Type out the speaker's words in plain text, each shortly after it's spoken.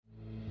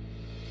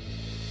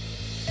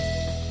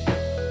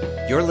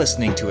You're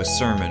listening to a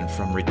sermon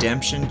from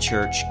Redemption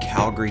Church,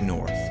 Calgary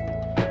North.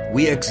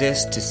 We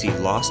exist to see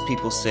lost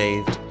people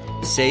saved,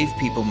 saved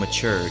people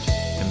matured,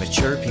 and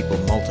mature people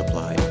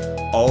multiplied,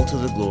 all to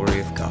the glory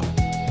of God.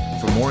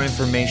 For more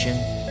information,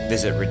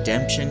 visit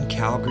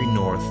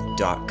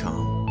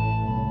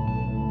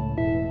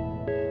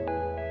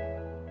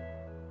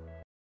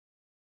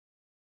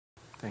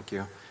redemptioncalgarynorth.com. Thank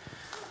you.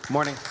 Good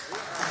morning.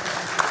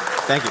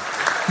 Thank you.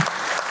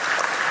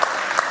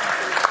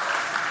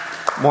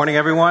 Morning,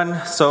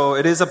 everyone. So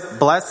it is a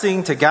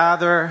blessing to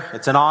gather.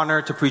 It's an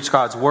honor to preach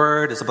God's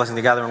word. It's a blessing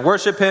to gather and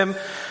worship Him.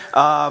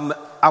 I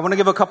want to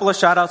give a couple of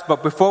shout outs,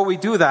 but before we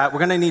do that, we're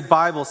going to need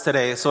Bibles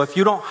today. So if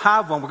you don't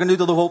have one, we're going to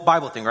do the whole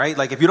Bible thing, right?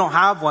 Like if you don't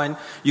have one,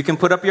 you can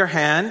put up your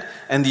hand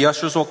and the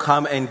ushers will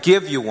come and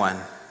give you one.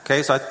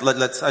 Okay, so I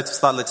just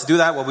thought let's do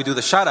that while we do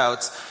the shout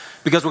outs,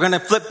 because we're going to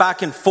flip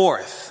back and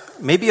forth.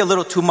 Maybe a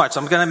little too much.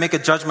 I'm going to make a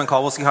judgment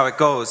call. We'll see how it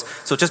goes.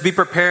 So just be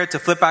prepared to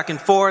flip back and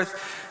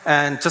forth.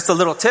 And just a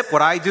little tip,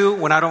 what I do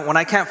when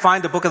I can't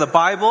find a book of the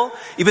Bible,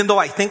 even though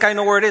I think I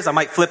know where it is, I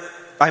might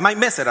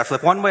miss it. I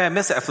flip one way, I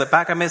miss it. I flip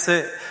back, I miss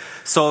it.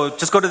 So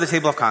just go to the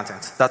table of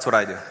contents. That's what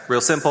I do.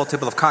 Real simple,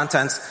 table of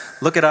contents.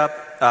 Look it up,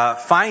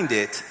 find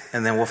it,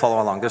 and then we'll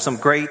follow along. There's some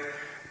great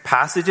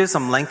passages,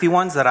 some lengthy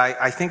ones that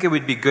I think it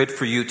would be good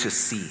for you to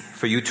see,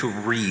 for you to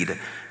read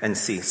and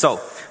see. So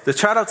the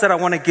shout outs that I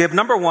want to give,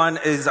 number one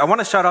is I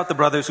want to shout out the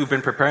brothers who've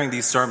been preparing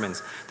these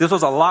sermons. This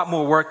was a lot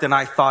more work than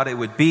I thought it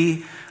would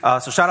be.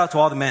 So shout out to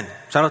all the men.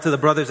 Shout out to the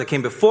brothers that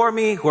came before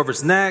me,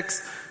 whoever's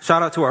next.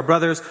 Shout out to our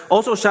brothers.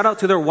 Also shout out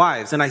to their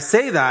wives. And I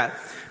say that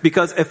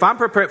because if I'm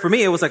prepared, for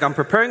me, it was like I'm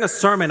preparing a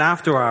sermon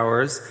after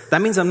hours.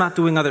 That means I'm not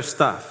doing other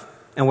stuff.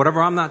 And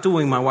whatever I'm not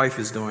doing, my wife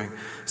is doing.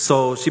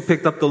 So she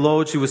picked up the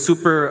load. She was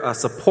super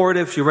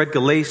supportive. She read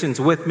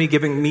Galatians with me,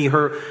 giving me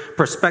her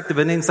perspective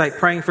and insight,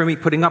 praying for me,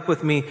 putting up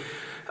with me.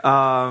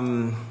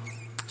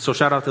 So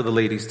shout out to the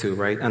ladies too,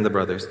 right? And the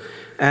brothers.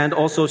 And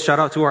also shout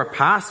out to our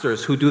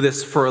pastors who do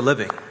this for a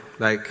living.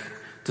 Like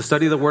to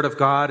study the Word of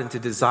God and to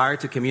desire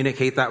to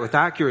communicate that with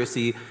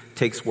accuracy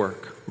takes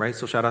work, right?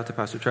 So shout out to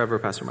Pastor Trevor,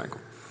 Pastor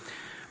Michael.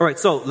 All right,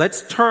 so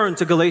let's turn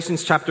to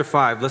Galatians chapter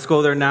 5. Let's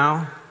go there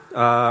now.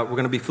 We're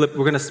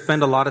going to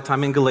spend a lot of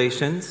time in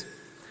Galatians,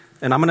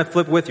 and I'm going to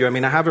flip with you. I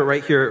mean, I have it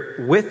right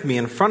here with me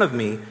in front of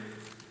me,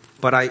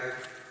 but I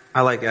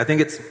like it. I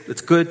think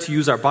it's good to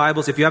use our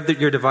Bibles. If you have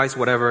your device,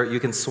 whatever, you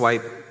can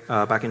swipe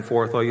back and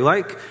forth all you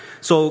like.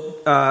 So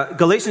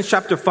Galatians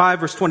chapter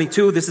 5, verse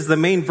 22, this is the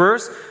main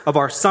verse of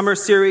our summer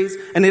series,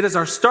 and it is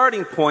our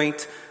starting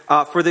point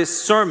for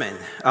this sermon.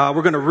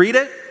 We're going to read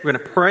it, we're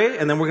going to pray,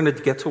 and then we're going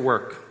to get to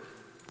work.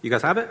 You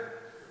guys have it?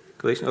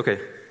 Galatians? Okay.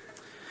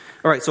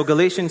 All right, so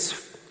Galatians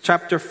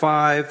chapter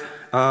 5,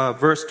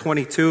 verse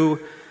 22.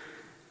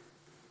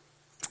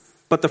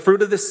 But the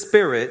fruit of the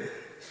Spirit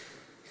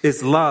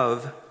is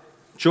love,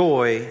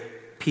 joy,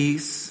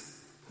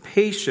 peace,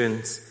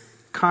 patience,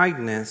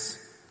 kindness,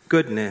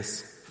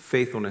 goodness,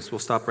 faithfulness. We'll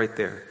stop right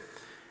there.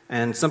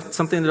 And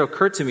something that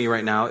occurred to me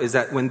right now is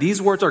that when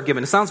these words are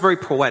given, it sounds very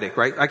poetic,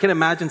 right? I can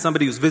imagine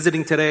somebody who's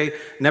visiting today,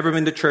 never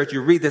been to church,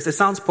 you read this, it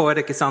sounds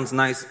poetic, it sounds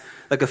nice,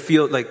 like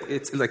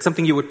it's like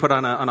something you would put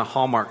on a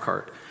Hallmark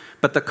card.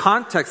 But the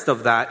context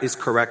of that is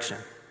correction.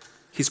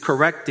 He's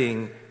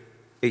correcting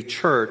a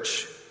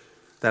church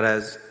that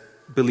has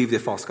believed a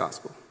false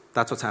gospel.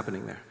 That's what's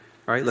happening there.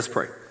 All right, let's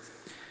pray.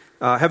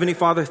 Heavenly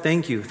Father,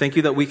 thank you. Thank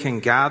you that we can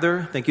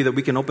gather. Thank you that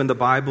we can open the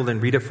Bible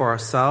and read it for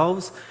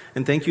ourselves.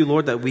 And thank you,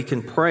 Lord, that we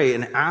can pray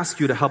and ask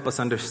you to help us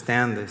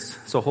understand this.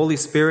 So Holy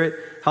Spirit,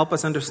 help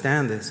us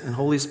understand this. And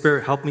Holy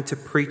Spirit, help me to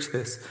preach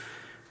this.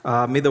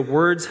 May the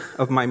words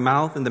of my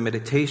mouth and the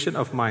meditation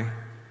of my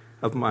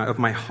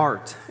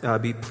heart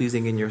be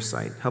pleasing in your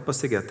sight. Help us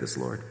to get this,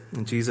 Lord.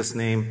 In Jesus'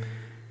 name,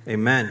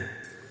 amen.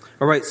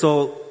 All right,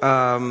 so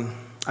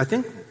I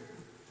think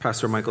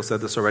Pastor Michael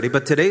said this already,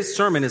 but today's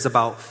sermon is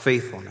about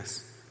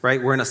faithfulness,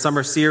 right? We're in a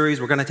summer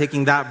series. We're going to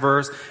taking that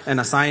verse and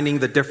assigning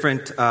the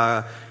different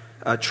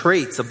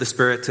traits of the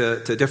Spirit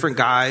to different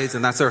guys,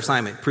 and that's their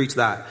assignment. Preach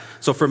that.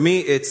 So for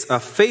me, it's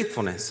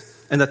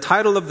faithfulness. And the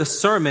title of the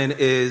sermon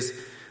is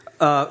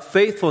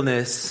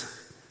Faithfulness.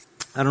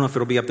 I don't know if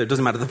it'll be up there. It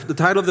doesn't matter. The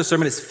title of the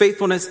sermon is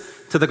Faithfulness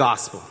to the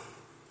Gospel.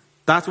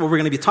 That's what we're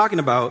going to be talking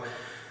about.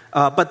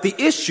 But the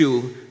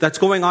issue that's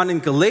going on in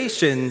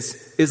Galatians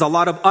is a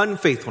lot of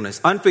unfaithfulness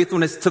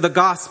to the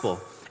gospel.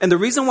 And the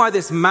reason why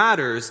this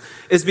matters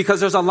is because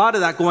there's a lot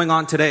of that going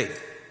on today.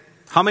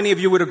 How many of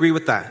you would agree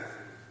with that?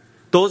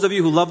 Those of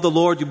you who love the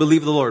Lord, you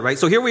believe the Lord, right?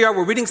 So here we are,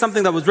 we're reading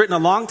something that was written a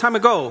long time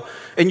ago,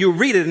 and you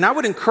read it, and I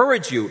would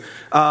encourage you,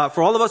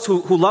 for all of us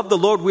who love the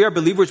Lord, we are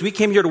believers, we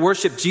came here to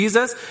worship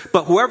Jesus,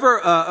 but whoever,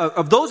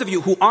 of those of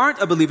you who aren't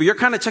a believer, you're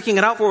kind of checking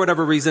it out for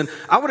whatever reason,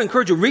 I would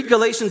encourage you, read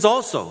Galatians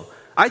also.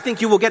 I think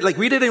you will get,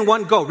 read it in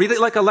one go, read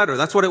it like a letter,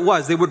 that's what it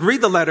was. They would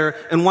read the letter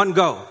in one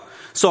go.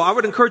 So I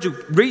would encourage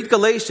you, read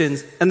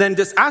Galatians, and then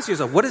just ask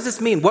yourself, what does this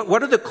mean?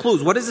 What are the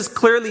clues? What is this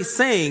clearly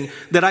saying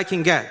that I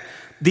can get?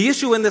 The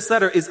issue in this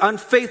letter is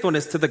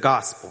unfaithfulness to the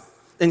gospel.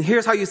 And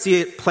here's how you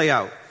see it play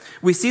out.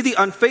 We see the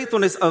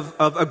unfaithfulness of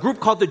a group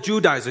called the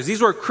Judaizers.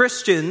 These were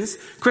Christian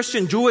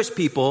Jewish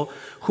people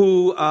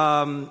who,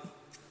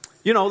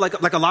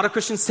 like a lot of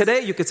Christians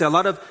today, you could say a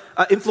lot of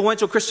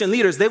influential Christian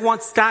leaders, they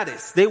want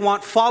status. They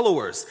want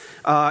followers.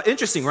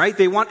 Interesting, right?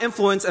 They want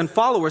influence and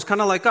followers,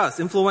 kind of like us.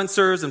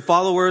 Influencers and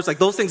followers, like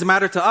those things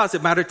matter to us.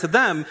 It mattered to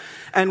them.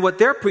 And what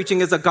they're preaching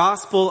is a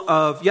gospel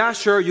of, yeah,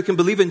 sure, you can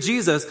believe in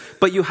Jesus,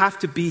 but you have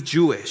to be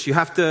Jewish. You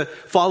have to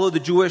follow the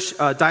Jewish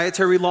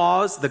dietary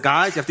laws, the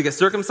guides. You have to get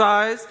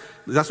circumcised.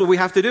 That's what we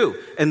have to do.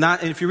 And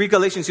if you read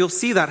Galatians, you'll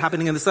see that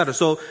happening in this letter.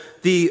 So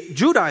the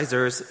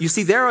Judaizers, you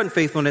see their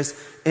unfaithfulness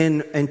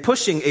in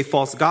pushing a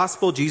false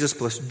gospel, Jesus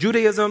plus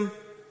Judaism.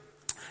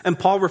 And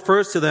Paul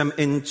refers to them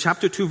in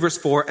chapter 2, verse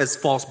 4 as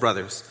false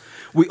brothers.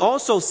 We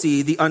also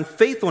see the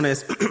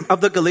unfaithfulness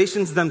of the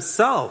Galatians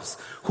themselves,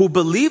 who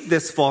believed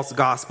this false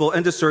gospel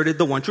and deserted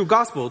the one true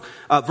gospel.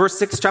 Verse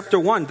 6, chapter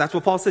 1, that's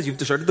what Paul says, you've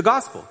deserted the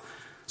gospel.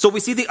 So we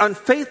see the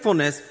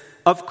unfaithfulness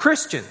of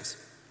Christians.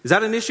 Is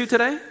that an issue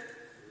today?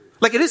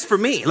 Like it is for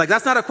me. Like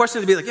that's not a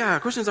question to be like, yeah,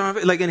 Christians are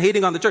like and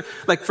hating on the church.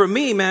 Like for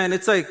me, man,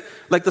 it's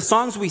like the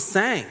songs we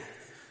sang.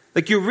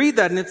 Like you read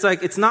that and it's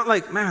like, it's not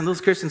like, man,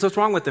 those Christians, what's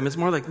wrong with them? It's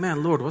more like,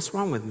 man, Lord, what's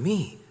wrong with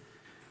me?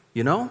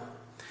 You know?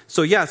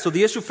 So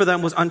the issue for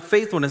them was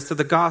unfaithfulness to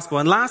the gospel.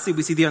 And lastly,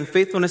 we see the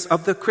unfaithfulness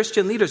of the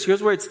Christian leaders.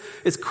 Here's where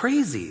it's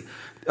crazy.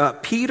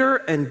 Peter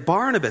and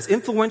Barnabas,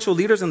 influential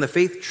leaders in the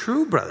faith,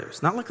 true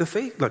brothers, not like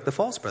the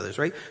false brothers,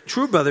 right?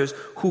 True brothers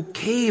who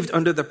caved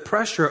under the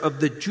pressure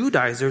of the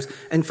Judaizers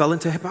and fell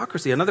into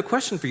hypocrisy. Another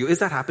question for you, is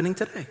that happening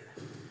today?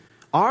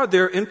 Are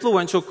there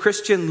influential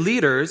Christian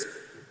leaders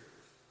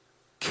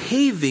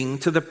caving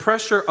to the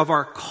pressure of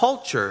our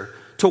culture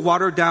to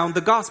water down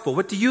the gospel?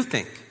 What do you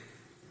think?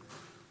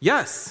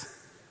 Yes.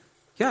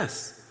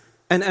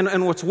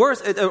 And what's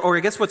worse, or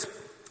I guess what's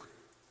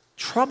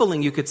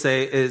troubling, you could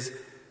say, is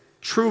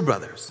true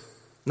brothers,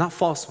 not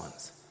false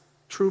ones.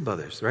 True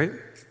brothers, right?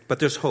 But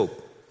there's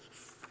hope.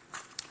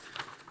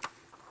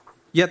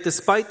 Yet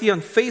despite the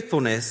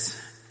unfaithfulness,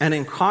 and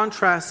in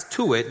contrast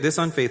to it, this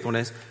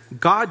unfaithfulness,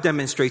 God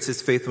demonstrates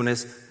his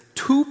faithfulness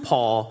to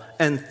Paul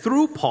and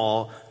through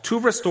Paul to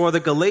restore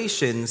the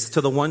Galatians to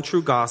the one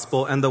true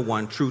gospel and the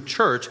one true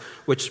church,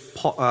 which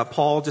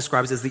Paul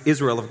describes as the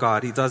Israel of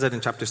God. He does it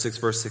in chapter 6,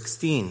 verse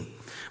 16.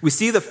 We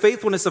see the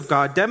faithfulness of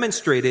God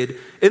demonstrated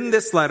in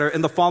this letter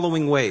in the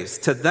following ways,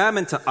 to them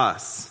and to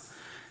us.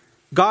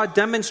 God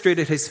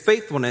demonstrated his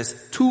faithfulness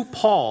to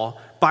Paul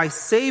by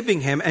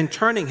saving him and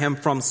turning him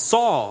from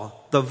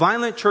Saul, the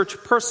violent church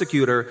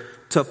persecutor,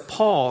 to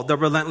Paul, the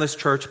relentless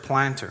church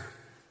planter.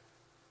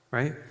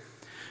 Right?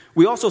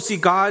 We also see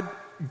God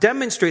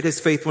demonstrate his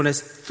faithfulness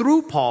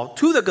through Paul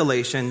to the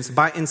Galatians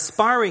by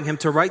inspiring him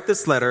to write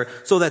this letter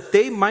so that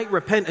they might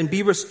repent and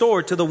be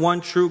restored to the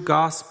one true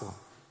gospel.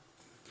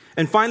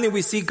 And finally,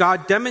 we see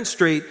God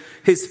demonstrate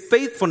his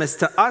faithfulness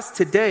to us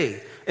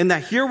today in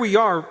that here we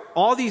are,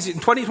 all these, in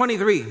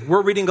 2023,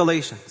 we're reading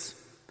Galatians.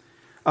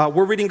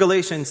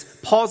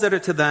 Paul's letter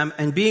to them,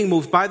 and being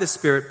moved by the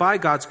Spirit, by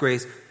God's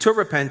grace, to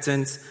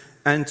repentance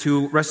and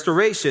to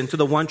restoration to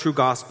the one true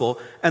gospel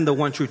and the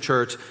one true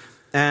church.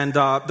 And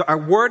I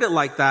word it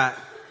like that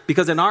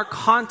because in our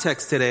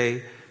context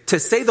today, to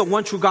say the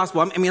one true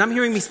gospel, I'm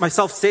hearing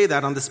myself say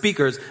that on the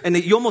speakers, and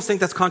you almost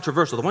think that's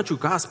controversial. The one true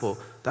gospel,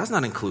 that's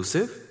not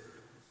inclusive.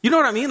 You know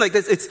what I mean? Like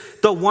it's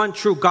the one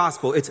true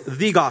gospel. It's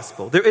the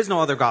gospel. There is no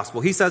other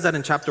gospel. He says that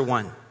in chapter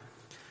 1.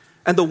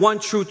 And the one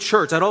true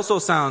church, that also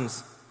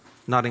sounds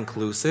not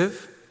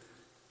inclusive.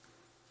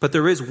 But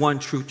there is one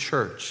true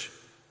church,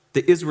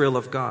 the Israel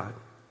of God.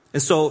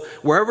 And so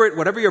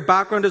whatever your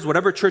background is,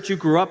 whatever church you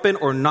grew up in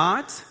or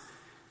not,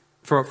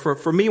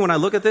 for me, when I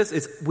look at this,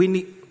 it's we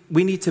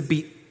need to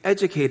be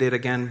educated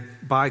again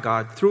by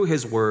God through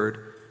his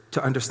word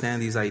to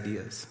understand these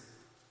ideas.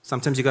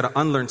 Sometimes you got to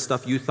unlearn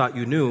stuff you thought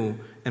you knew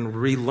and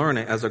relearn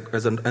it as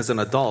an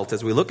adult.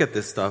 As we look at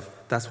this stuff,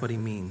 that's what he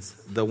means.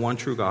 The one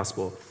true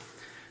gospel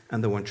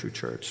and the one true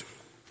church.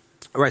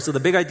 All right, so the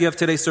big idea of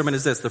today's sermon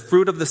is this, the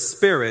fruit of the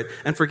Spirit.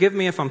 And forgive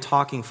me if I'm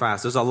talking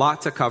fast. There's a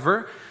lot to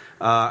cover.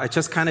 I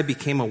just kind of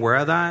became aware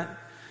of that.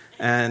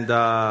 And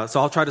so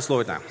I'll try to slow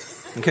it down.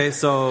 Okay,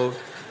 so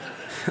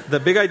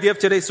the big idea of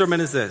today's sermon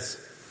is this.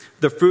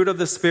 The fruit of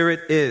the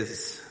Spirit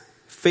is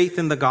faith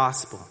in the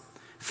gospel,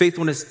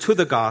 faithfulness to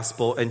the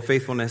gospel, and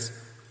faithfulness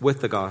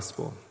with the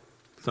gospel.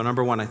 So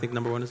number one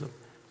is up.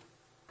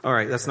 All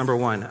right, that's number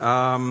one.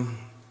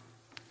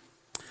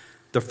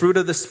 The fruit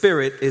of the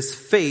Spirit is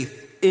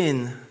faith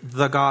in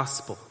the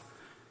gospel.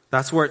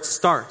 That's where it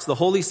starts. The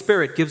Holy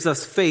Spirit gives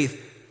us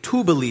faith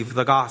to believe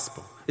the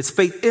gospel. It's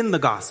faith in the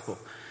gospel.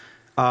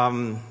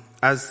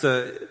 Let's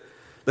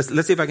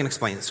see if I can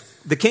explain this.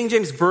 The King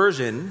James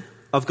Version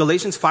of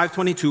Galatians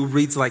 5:22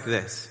 reads like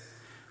this.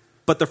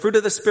 But the fruit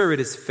of the Spirit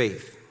is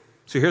faith.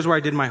 So here's where I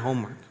did my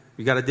homework.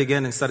 You got to dig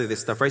in and study this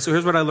stuff, right? So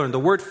here's what I learned. The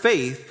word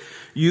faith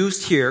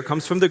used here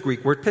comes from the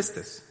Greek word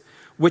pistis,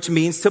 which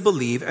means to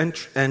believe and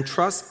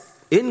trust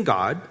in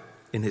God,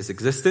 in his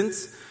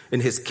existence,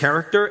 in his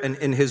character, and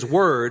in his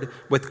word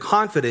with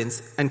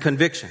confidence and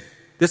conviction.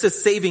 This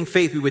is saving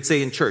faith, we would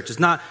say in church. It's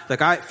not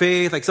like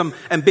faith, like some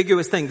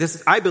ambiguous thing.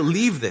 I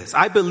believe this.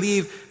 I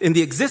believe in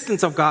the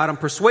existence of God. I'm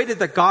persuaded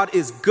that God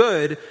is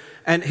good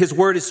and his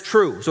word is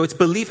true. So it's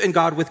belief in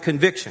God with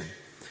conviction.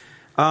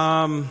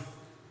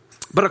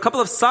 But a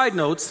couple of side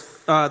notes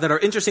that are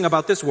interesting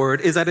about this word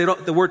is that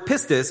the word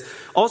pistis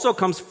also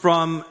comes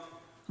from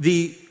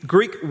the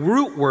Greek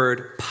root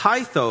word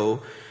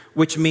pytho,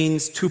 which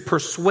means to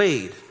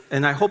persuade.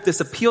 And I hope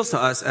this appeals to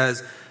us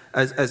as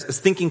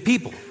thinking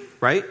people,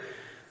 right?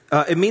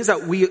 It means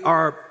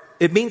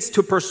it means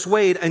to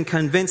persuade and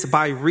convince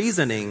by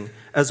reasoning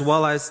as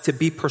well as to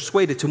be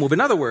persuaded to move. In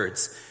other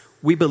words,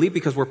 we believe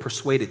because we're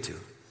persuaded to.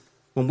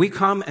 When we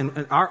come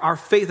and our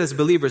faith as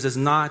believers is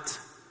not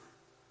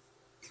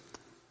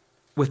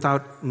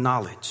without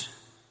knowledge.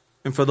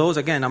 And for those,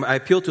 again, I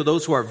appeal to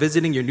those who are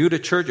visiting, you're new to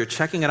church, you're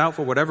checking it out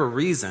for whatever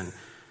reason.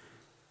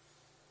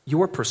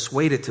 You are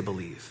persuaded to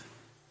believe.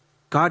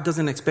 God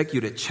doesn't expect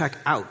you to check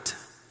out.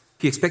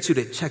 He expects you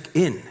to check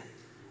in.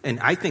 And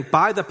I think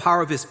by the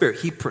power of his Spirit,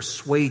 he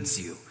persuades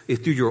you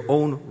through your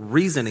own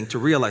reasoning to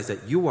realize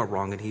that you are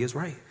wrong and he is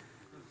right.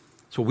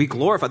 So we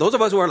glorify. Those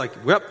of us who are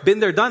like, well, been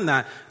there, done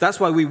that, that's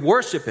why we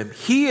worship him.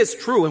 He is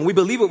true and we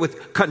believe it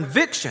with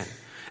conviction,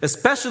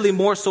 especially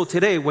more so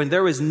today when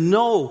there is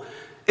no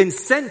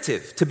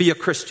incentive to be a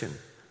Christian.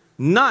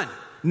 None.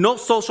 No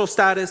social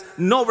status,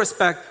 no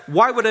respect.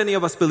 Why would any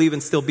of us believe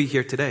and still be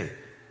here today?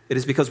 It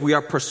is because we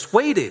are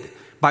persuaded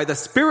by the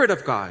Spirit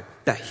of God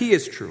that he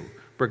is true,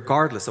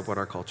 regardless of what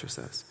our culture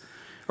says.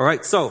 All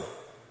right, so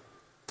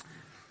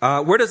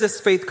where does this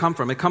faith come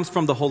from? It comes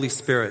from the Holy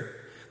Spirit.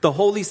 The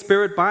Holy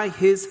Spirit, by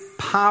his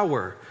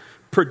power,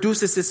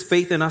 produces his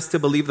faith in us to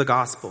believe the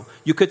gospel.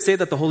 You could say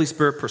that the Holy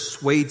Spirit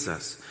persuades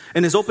us.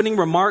 In his opening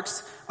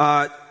remarks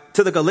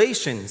to the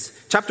Galatians,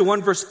 chapter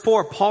 1, verse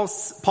 4,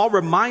 Paul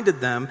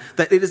reminded them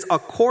that it is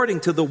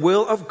according to the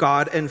will of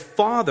God and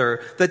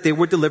Father that they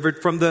were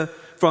delivered from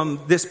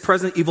this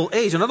present evil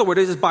age. In other words,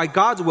 it is by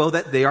God's will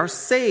that they are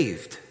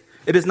saved.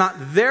 It is not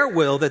their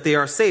will that they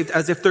are saved,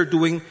 as if they're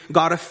doing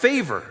God a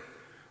favor,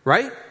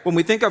 right? When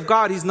we think of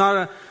God, he's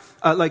not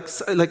like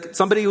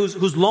somebody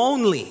who's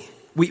lonely.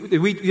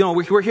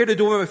 We're here to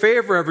do him a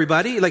favor,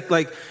 everybody.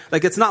 Like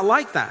it's not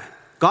like that.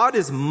 God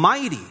is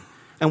mighty,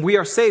 and we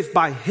are saved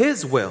by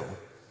his will.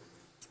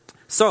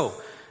 So,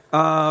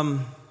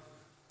 the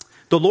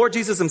Lord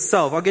Jesus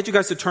himself, I'll get you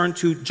guys to turn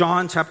to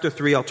John chapter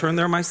 3. I'll turn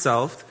there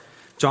myself.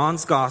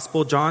 John's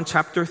Gospel, John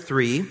chapter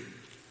 3.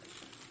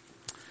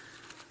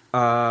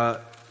 There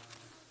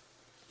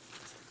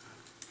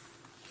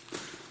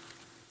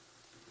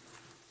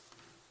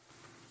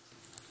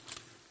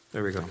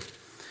we go.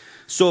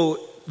 So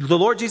the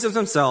Lord Jesus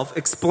himself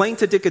explained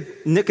to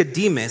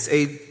Nicodemus,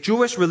 a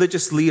Jewish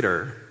religious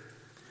leader,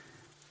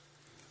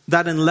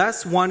 that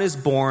unless one is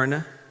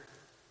born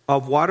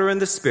of water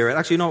and the Spirit.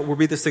 Actually, no, we'll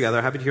read this together.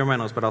 I have it here in my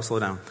notes, but I'll slow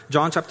down.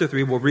 John chapter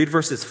 3, we'll read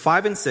verses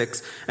 5 and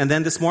 6. And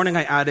then this morning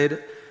I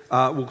added,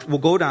 we'll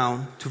go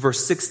down to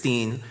verse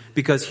 16,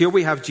 because here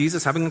we have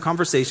Jesus having a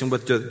conversation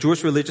with the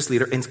Jewish religious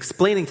leader and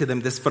explaining to them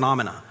this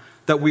phenomena,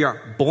 that we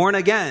are born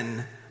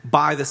again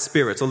by the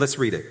Spirit. So let's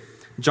read it.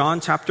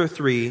 John chapter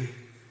 3,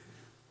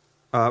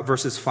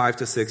 verses 5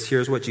 to 6.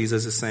 Here's what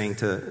Jesus is saying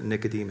to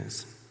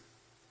Nicodemus.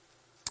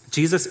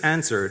 Jesus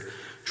answered,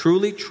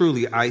 "Truly,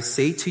 truly, I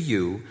say to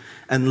you,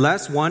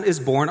 unless one is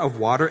born of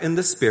water and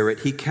the Spirit,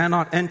 he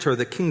cannot enter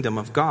the kingdom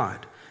of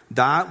God.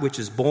 That which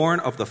is born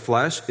of the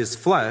flesh is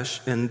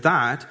flesh, and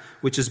that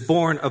which is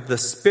born of the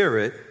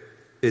Spirit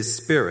is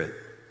spirit."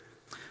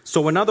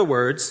 So in other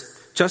words,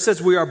 just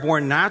as we are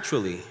born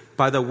naturally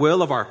by the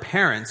will of our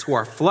parents who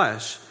are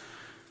flesh,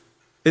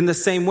 in the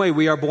same way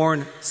we are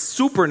born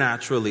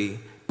supernaturally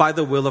by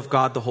the will of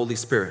God, the Holy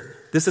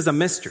Spirit. This is a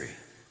mystery.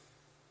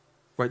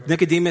 Right?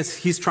 Nicodemus,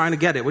 he's trying to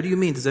get it. What do you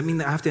mean? Does that mean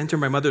that I have to enter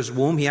my mother's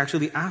womb? He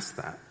actually asked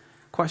that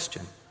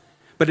question.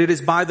 But it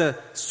is by the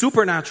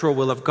supernatural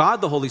will of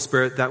God, the Holy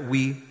Spirit, that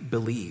we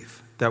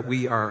believe, that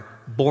we are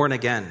born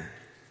again.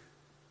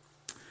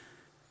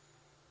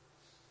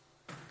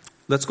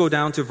 Let's go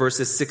down to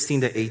verses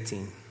 16 to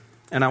 18.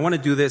 And I want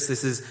to do this.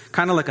 This is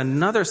kind of like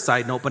another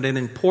side note, but an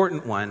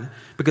important one,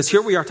 because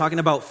here we are talking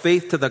about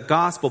faith to the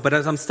gospel. But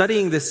as I'm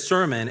studying this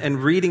sermon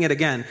and reading it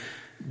again,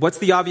 what's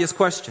the obvious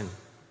question?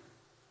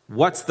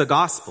 What's the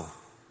gospel?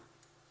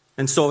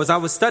 And so as I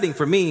was studying,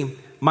 for me,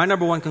 my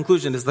number one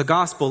conclusion is the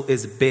gospel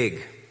is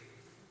big.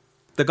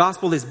 The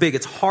gospel is big.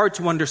 It's hard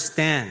to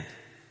understand.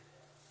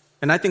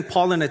 And I think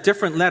Paul, in a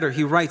different letter,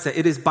 he writes that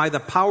it is by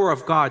the power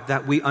of God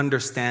that we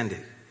understand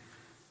it.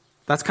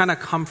 That's kind of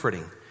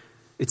comforting.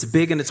 It's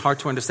big and it's hard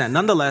to understand.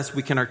 Nonetheless,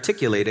 we can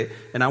articulate it.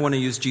 And I want to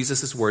use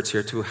Jesus' words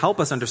here to help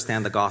us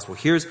understand the gospel.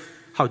 Here's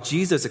how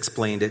Jesus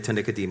explained it to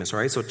Nicodemus,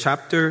 right? So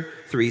chapter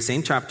 3,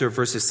 same chapter,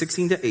 verses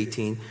 16 to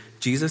 18,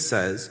 Jesus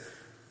says,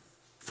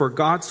 "For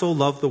God so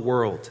loved the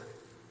world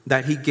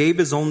that he gave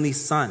his only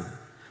Son,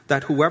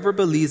 that whoever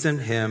believes in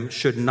him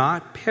should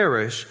not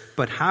perish,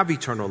 but have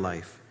eternal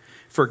life.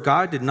 For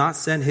God did not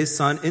send his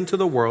Son into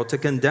the world to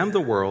condemn the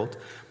world,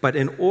 but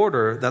in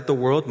order that the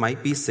world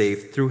might be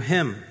saved through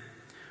him.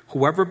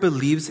 Whoever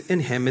believes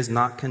in him is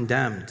not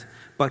condemned,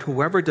 but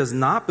whoever does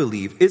not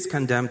believe is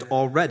condemned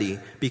already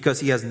because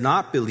he has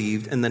not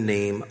believed in the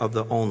name of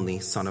the only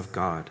Son of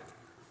God.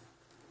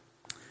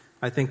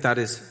 I think that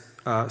is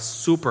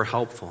super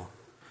helpful.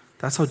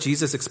 That's how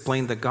Jesus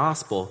explained the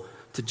gospel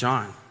to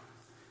John.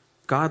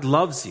 God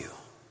loves you.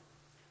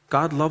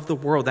 God loved the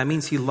world. That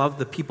means he loved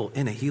the people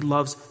in it. He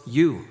loves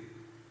you.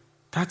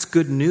 That's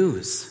good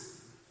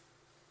news.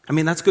 I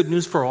mean, that's good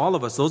news for all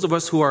of us. Those of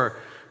us who are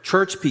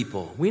church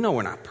people, we know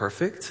we're not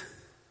perfect.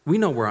 We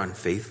know we're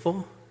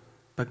unfaithful.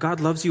 But God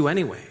loves you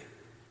anyway.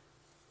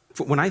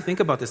 When I think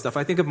about this stuff,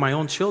 I think of my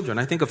own children.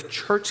 I think of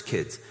church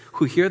kids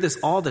who hear this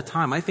all the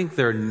time. I think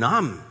they're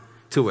numb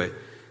to it.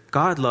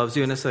 God loves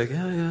you. And it's like,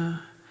 yeah.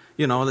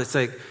 You know, it's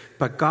like,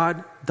 but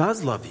God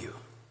does love you.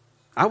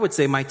 I would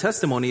say my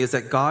testimony is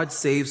that God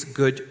saves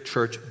good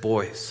church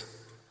boys.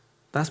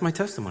 That's my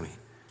testimony,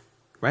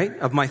 right?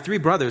 Of my 3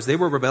 brothers, they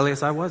were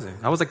rebellious. I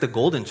wasn't. I was like the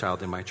golden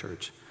child in my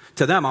church.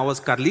 To them, I was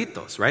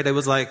Carlitos, right? It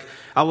was like,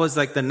 I was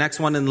like the next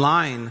one in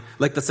line,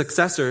 like the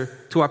successor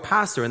to our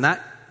pastor. And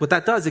that, what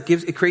that does,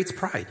 it creates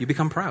pride. You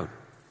become proud.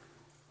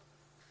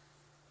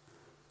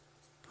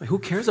 Like, who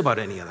cares about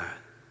any of that?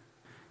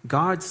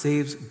 God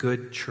saves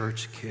good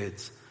church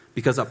kids.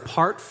 Because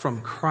apart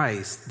from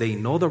Christ, they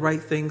know the right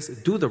things,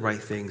 do the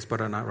right things, but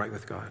are not right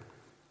with God.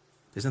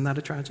 Isn't that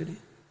a tragedy?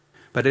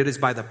 But it is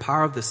by the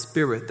power of the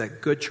Spirit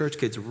that good church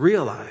kids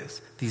realize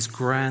these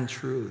grand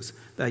truths.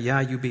 That,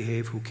 yeah, you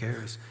behave, who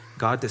cares?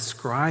 God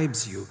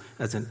describes you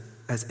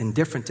as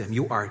indifferent to him.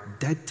 You are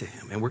dead to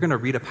him. And we're going to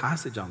read a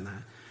passage on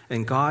that.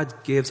 And God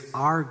gives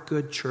our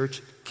good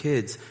church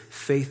kids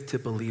faith to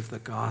believe the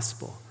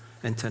gospel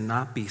and to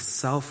not be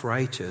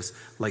self-righteous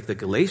like the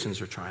Galatians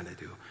are trying to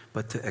do,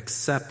 but to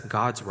accept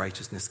God's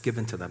righteousness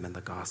given to them in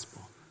the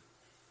gospel.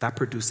 That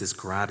produces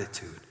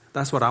gratitude.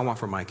 That's what I want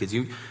for my kids.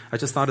 I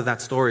just thought of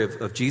that story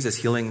of Jesus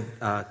healing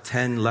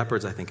 10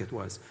 lepers, I think it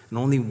was. And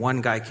only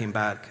one guy came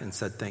back and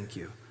said, thank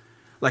you.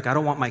 Like, I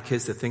don't want my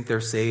kids to think they're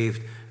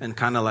saved and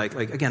kind of like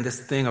again, this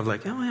thing of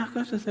like, oh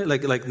yeah,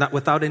 like not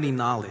without any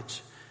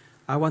knowledge.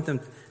 I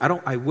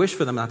wish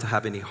for them not to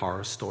have any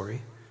horror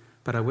story,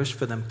 but I wish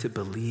for them to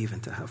believe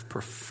and to have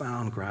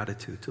profound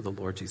gratitude to the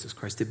Lord Jesus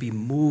Christ, to be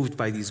moved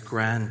by these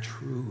grand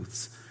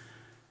truths.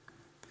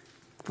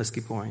 Let's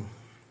keep going.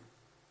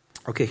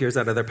 Okay, here's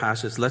that other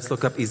passage. Let's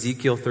look up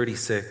Ezekiel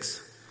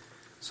 36.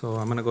 So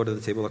I'm going to go to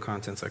the table of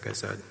contents, like I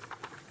said.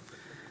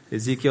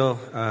 Ezekiel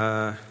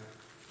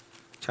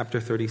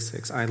chapter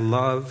 36. I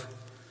love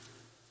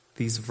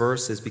these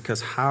verses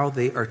because how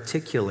they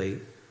articulate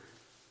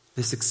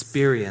this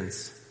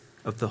experience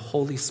of the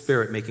Holy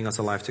Spirit making us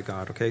alive to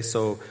God. Okay,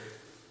 so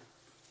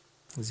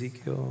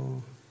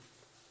Ezekiel,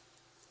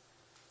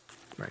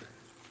 right.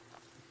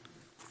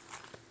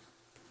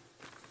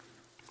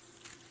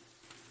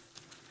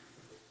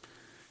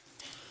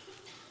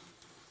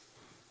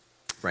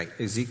 Right,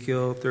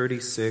 Ezekiel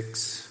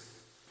 36.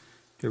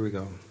 Here we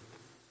go.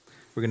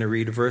 We're going to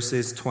read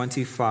verses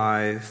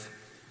 25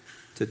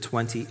 to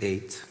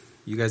 28.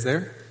 You guys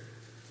there?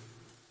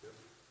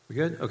 We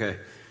good? Okay.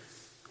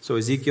 So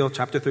Ezekiel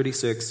chapter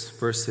 36,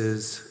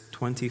 verses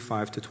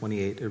 25 to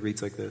 28. It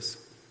reads like this.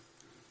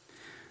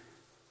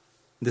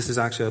 This is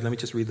actually, let me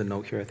just read the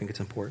note here. I think it's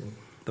important.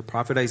 The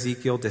prophet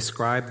Ezekiel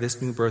described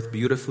this new birth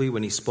beautifully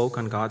when he spoke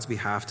on God's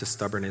behalf to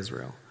stubborn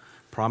Israel,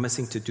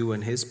 promising to do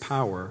in his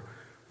power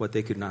what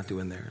they could not do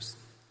in theirs.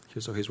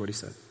 So here's what he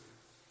said.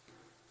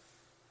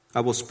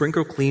 I will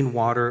sprinkle clean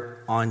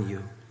water on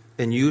you,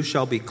 and you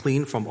shall be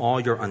clean from all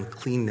your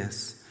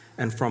uncleanness,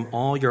 and from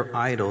all your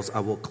idols I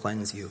will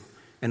cleanse you.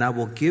 And I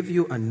will give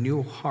you a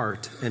new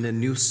heart, and a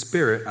new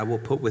spirit I will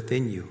put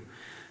within you.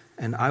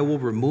 And I will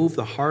remove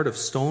the heart of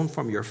stone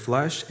from your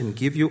flesh, and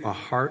give you a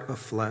heart of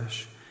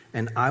flesh.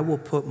 And I will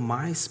put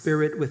my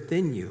spirit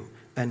within you,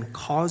 and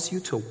cause you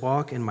to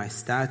walk in my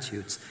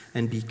statutes,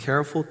 and be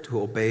careful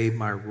to obey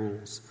my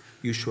rules.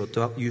 You shall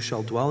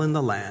dwell in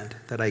the land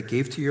that I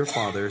gave to your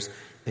fathers,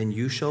 and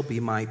you shall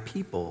be my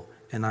people,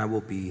 and I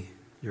will be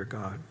your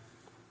God.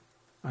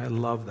 I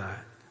love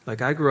that.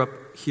 Like, I grew up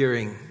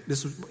hearing,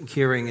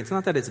 it's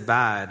not that it's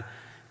bad,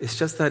 it's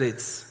just that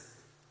it's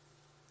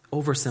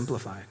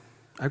oversimplified.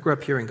 I grew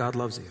up hearing God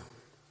loves you.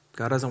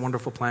 God has a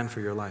wonderful plan for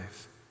your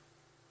life.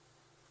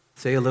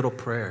 Say a little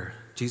prayer.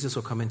 Jesus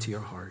will come into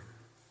your heart.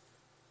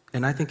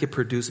 And I think it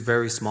produced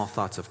very small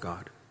thoughts of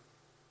God.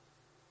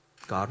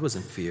 God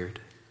wasn't feared.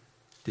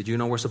 Did you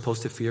know we're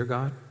supposed to fear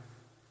God?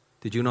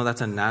 Did you know that's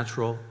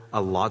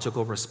a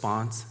logical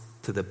response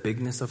to the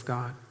bigness of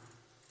God?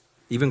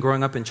 Even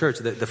growing up in church,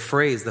 the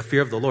phrase, the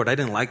fear of the Lord, I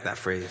didn't like that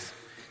phrase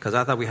because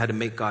I thought we had to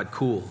make God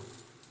cool.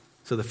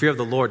 So the fear of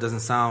the Lord doesn't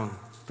sound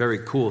very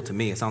cool to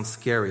me. It sounds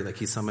scary, like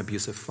he's some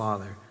abusive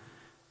father.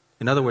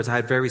 In other words, I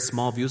had very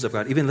small views of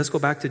God. Even let's go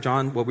back to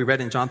John, what we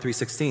read in John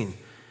 3:16.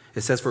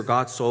 It says, for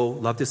God so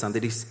loved his son,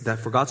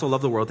 for God so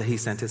loved the world that he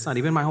sent his son.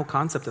 Even my whole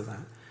concept of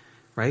that,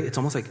 right? It's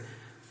almost like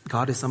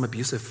God is some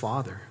abusive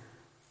father.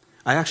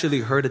 I actually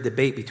heard a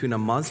debate between a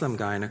Muslim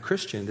guy and a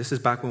Christian. This is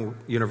back when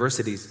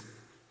universities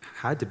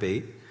had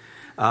debate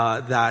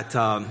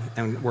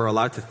and were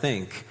allowed to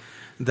think.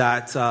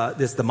 that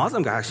the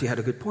Muslim guy actually had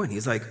a good point.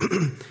 He's like,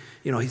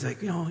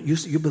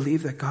 you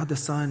believe that God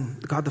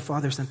the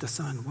Father sent the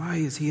Son. Why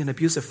is he an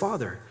abusive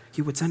father?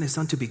 He would send his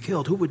son to be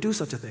killed. Who would do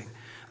such a thing?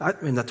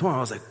 In the Torah, I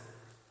was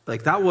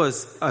like that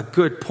was a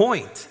good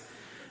point.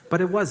 But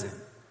it wasn't.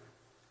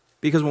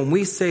 Because when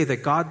we say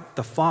that God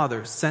the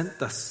Father sent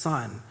the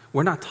Son,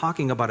 we're not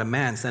talking about a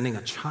man sending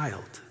a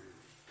child.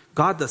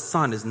 God the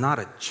Son is not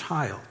a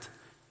child.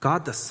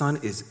 God the Son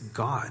is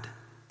God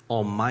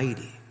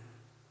Almighty.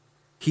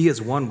 He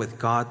is one with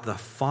God the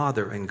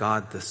Father and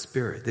God the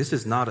Spirit. This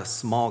is not a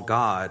small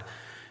God.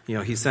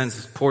 He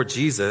sends poor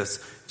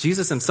Jesus.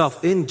 Jesus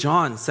himself in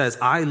John says,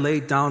 I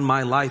laid down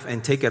my life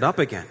and take it up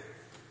again.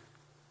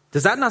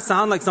 Does that not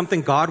sound like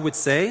something God would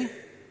say?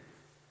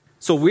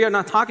 So we are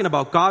not talking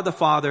about God the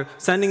Father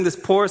sending this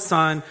poor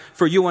son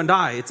for you and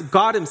I. It's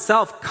God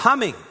himself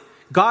coming.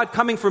 God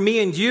coming for me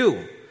and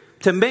you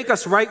to make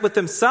us right with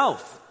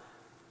himself.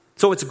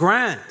 So it's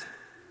grand.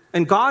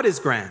 And God is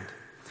grand.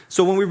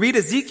 So when we read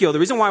Ezekiel, the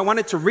reason why I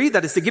wanted to read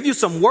that is to give you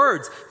some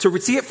words, to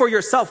see it for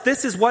yourself.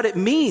 This is what it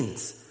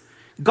means.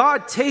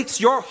 God takes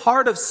your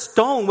heart of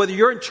stone, whether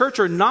you're in church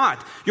or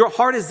not. Your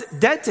heart is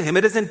dead to him.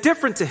 It is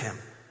indifferent to him.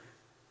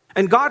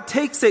 And God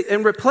takes it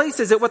and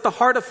replaces it with the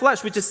heart of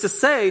flesh, which is to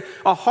say,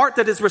 a heart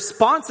that is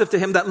responsive to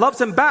him, that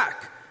loves him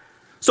back.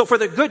 So for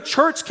the good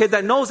church kid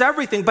that knows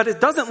everything, but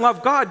it doesn't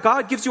love God,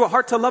 God gives you a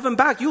heart to love him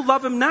back. You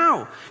love him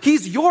now.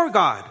 He's your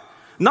God,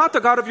 not the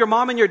God of your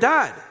mom and your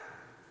dad.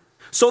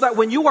 So that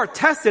when you are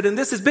tested, and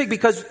this is big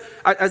because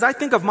as I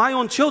think of my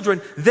own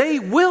children, they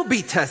will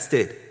be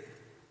tested.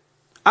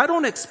 I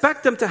don't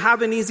expect them to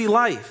have an easy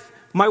life.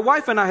 My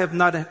wife and I have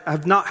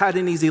not had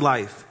an easy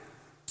life.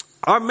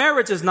 Our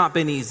marriage has not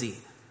been easy.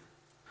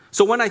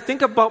 So when I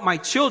think about my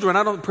children,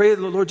 I don't pray,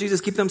 Lord Jesus,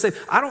 keep them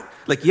safe.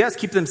 Yes,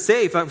 keep them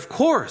safe, of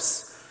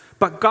course.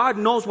 But God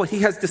knows what he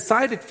has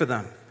decided for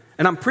them.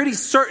 And I'm pretty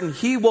certain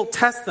he will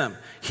test them.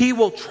 He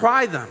will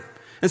try them.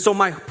 And so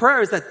my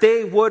prayer is that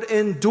they would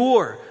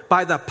endure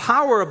by the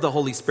power of the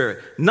Holy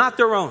Spirit, not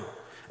their own.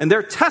 And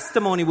their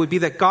testimony would be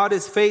that God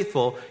is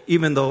faithful,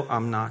 even though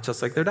I'm not,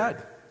 just like their dad.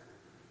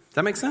 Does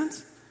that make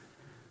sense?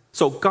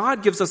 So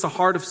God gives us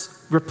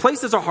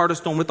replaces our heart of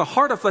stone with the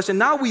heart of flesh. And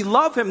now we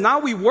love him. Now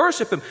we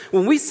worship him.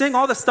 When we sing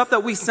all the stuff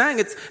that we sang,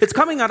 it's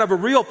coming out of a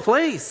real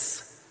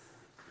place.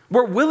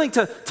 We're willing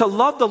to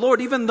love the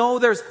Lord, even though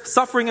there's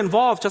suffering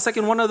involved. Just like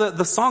in one of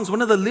the songs,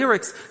 one of the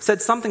lyrics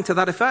said something to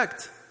that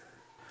effect.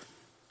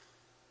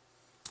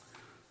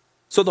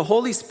 So the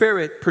Holy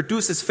Spirit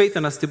produces faith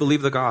in us to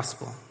believe the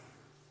gospel.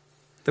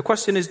 The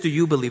question is, do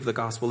you believe the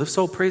gospel? If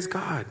so, praise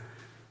God.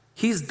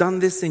 He's done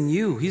this in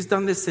you. He's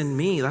done this in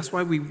me. That's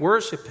why we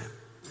worship him.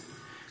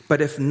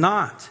 But if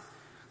not,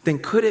 then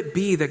could it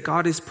be that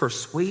God is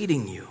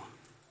persuading you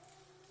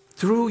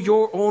through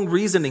your own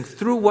reasoning,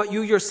 through what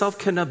you yourself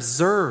can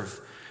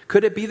observe?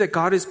 Could it be that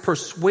God is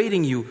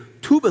persuading you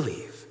to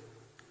believe?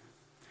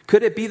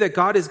 Could it be that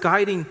God is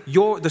guiding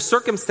the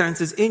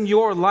circumstances in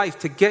your life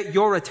to get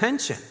your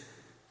attention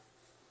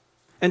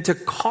and to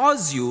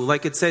cause you,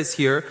 like it says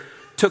here,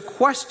 to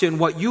question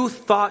what you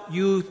thought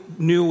you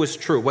knew was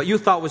true, what you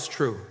thought was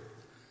true?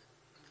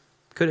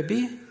 Could it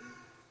be?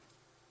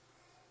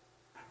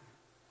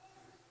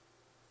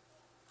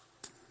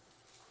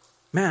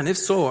 Man, if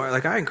so,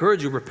 I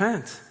encourage you,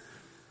 repent.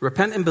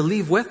 Repent and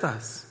believe with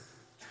us.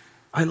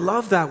 I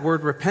love that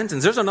word,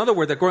 repentance. There's another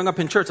word that growing up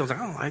in church, I was like,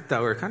 I don't like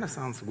that word. It kind of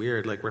sounds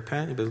weird, like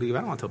repent and believe. I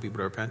don't want to tell people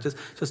to repent.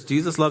 Just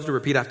Jesus loves to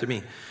repeat after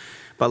me.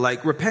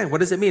 But repent, what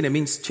does it mean? It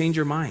means change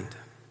your mind.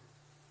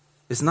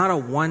 It's not a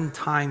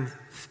one-time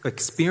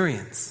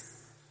experience.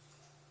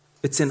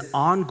 It's an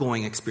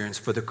ongoing experience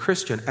for the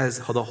Christian as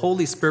the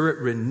Holy Spirit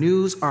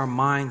renews our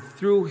mind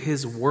through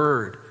his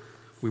word.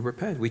 We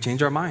repent. We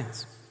change our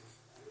minds.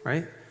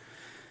 Right?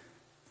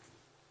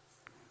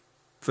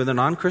 For the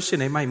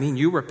non-Christian, it might mean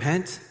you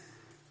repent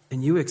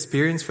and you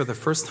experience for the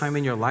first time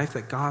in your life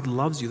that God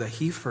loves you, that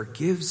he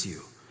forgives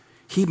you.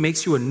 He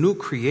makes you a new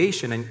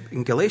creation. And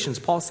in Galatians,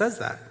 Paul says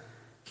that.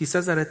 He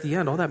says that at the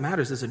end. All that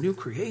matters is a new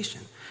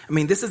creation. I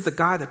mean, this is the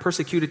guy that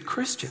persecuted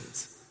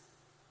Christians.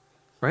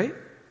 Right?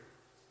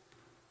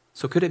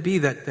 So could it be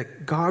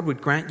that God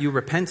would grant you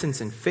repentance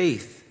and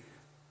faith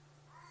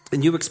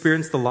and you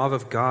experience the love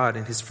of God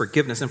and his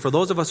forgiveness? And for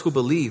those of us who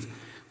believe,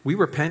 we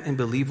repent and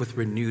believe with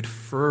renewed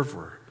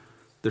fervor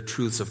the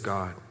truths of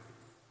God.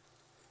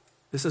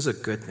 This is a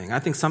good thing. I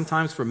think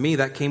sometimes for me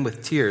that came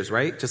with tears,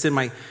 right? Just in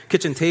my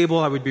kitchen table,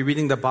 I would be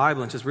reading the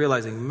Bible and just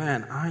realizing,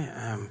 man,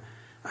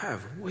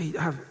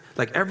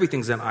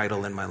 everything's an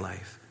idol in my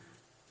life.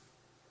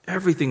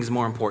 Everything's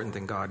more important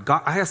than God.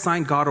 I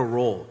assigned God a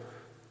role.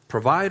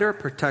 Provider,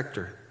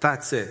 protector.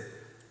 That's it.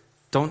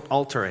 Don't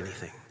alter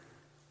anything.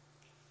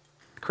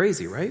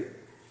 Crazy, right?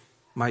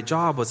 My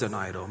job was an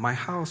idol. My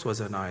house was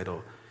an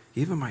idol.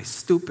 Even my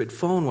stupid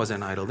phone was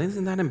an idol.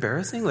 Isn't that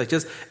embarrassing?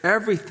 Just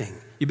everything.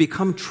 You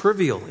become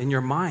trivial in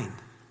your mind.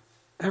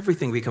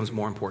 Everything becomes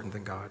more important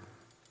than God.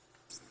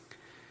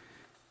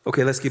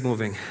 Okay, let's keep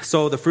moving.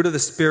 So the fruit of the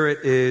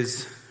Spirit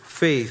is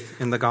faith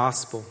in the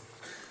gospel.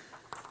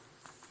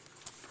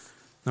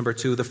 Number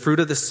 2, the fruit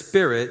of the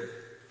Spirit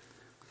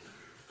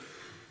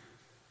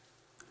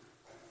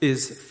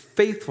is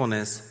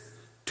faithfulness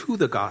to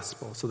the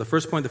gospel. So the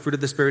first point, the fruit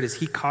of the Spirit, is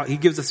he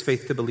gives us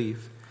faith to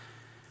believe.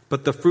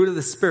 But the fruit of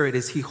the Spirit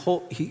is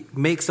he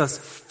makes us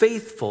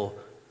faithful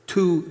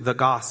to the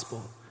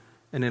gospel.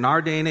 And in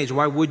our day and age,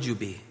 why would you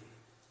be?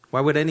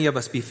 Why would any of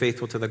us be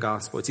faithful to the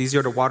gospel? It's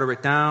easier to water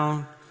it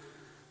down.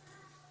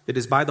 It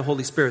is by the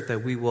Holy Spirit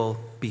that we will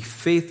be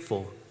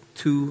faithful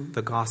to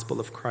the gospel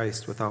of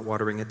Christ without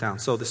watering it down.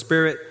 So the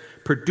Spirit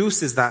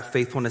produces that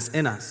faithfulness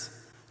in us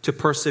to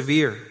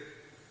persevere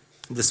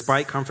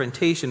despite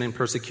confrontation and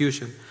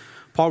persecution.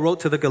 Paul wrote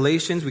to the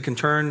Galatians. We can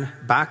turn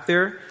back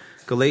there.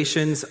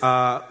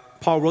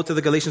 Paul wrote to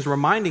the Galatians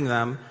reminding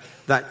them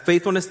that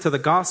faithfulness to the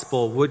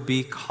gospel would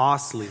be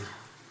costly.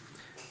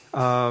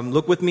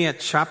 Look with me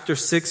at chapter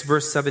 6,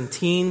 verse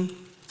 17.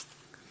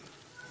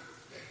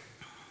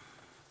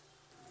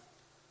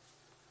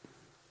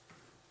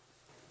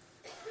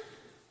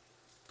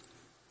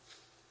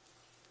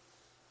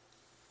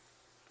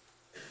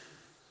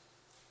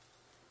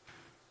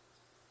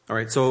 All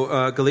right,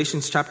 so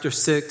Galatians chapter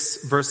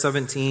 6, verse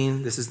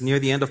 17. This is near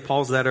the end of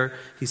Paul's letter.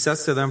 He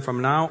says to them,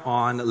 "From now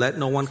on, let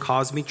no one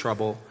cause me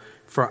trouble,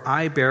 for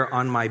I bear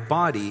on my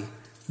body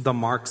the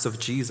marks of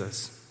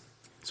Jesus."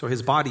 So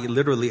his body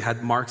literally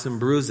had marks and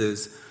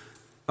bruises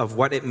of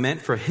what it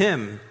meant for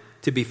him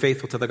to be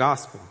faithful to the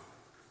gospel.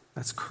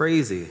 That's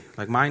crazy.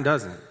 Like mine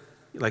doesn't.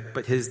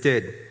 But his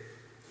did.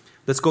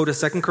 Let's go to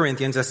 2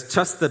 Corinthians. That's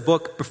just the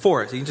book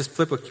before it. So you can just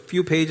flip a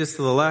few pages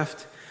to the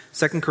left.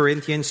 2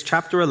 Corinthians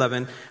chapter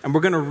 11, and we're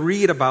going to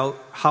read about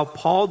how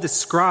Paul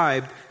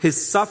described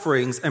his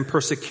sufferings and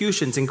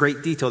persecutions in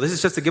great detail. This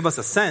is just to give us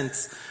a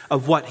sense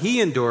of what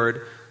he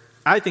endured.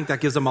 I think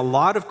that gives him a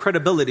lot of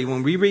credibility.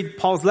 When we read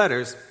Paul's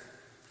letters,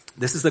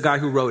 this is the guy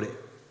who wrote it.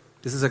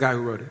 This is the guy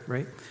who wrote it,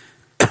 right?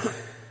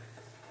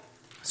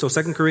 So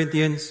 2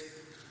 Corinthians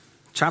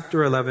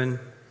chapter 11,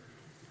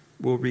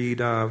 we'll read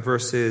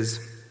verses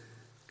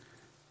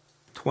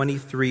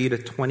 23 to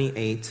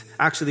 28.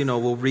 Actually, no,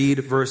 we'll read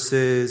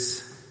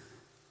verses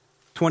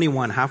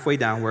 21, halfway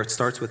down, where it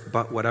starts with,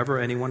 "But whatever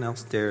anyone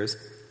else dares."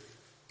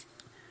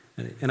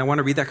 And I want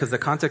to read that because the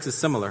context is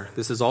similar.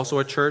 This is also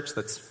a church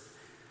that's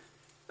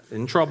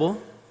in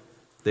trouble.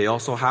 They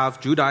also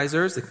have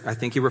Judaizers. I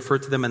think he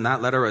referred to them in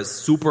that letter as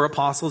super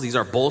apostles. These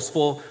are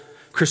boastful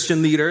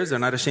Christian leaders. They're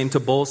not ashamed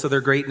to boast of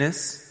their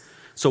greatness.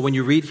 So when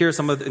you read here in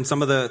some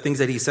of the things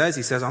that he says,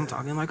 "I'm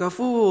talking like a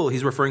fool."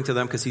 He's referring to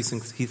them because he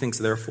thinks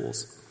they're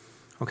fools.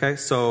 Okay,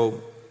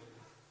 so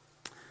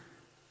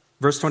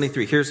verse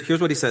 23,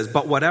 here's what he says.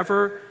 "But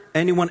whatever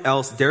anyone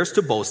else dares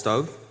to boast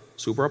of,"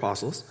 super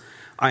apostles,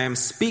 "I am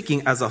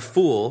speaking as a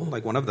fool,"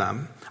 like one of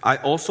them, "I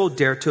also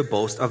dare to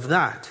boast of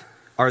that.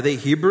 Are they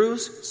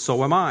Hebrews?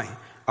 So am I.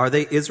 Are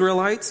they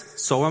Israelites?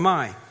 So am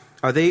I.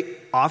 Are they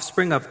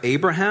offspring of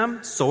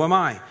Abraham? So am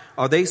I.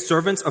 Are they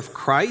servants of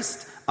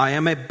Christ? I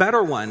am a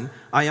better one.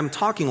 I am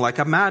talking like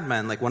a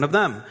madman, like one of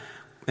them."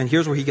 And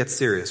here's where he gets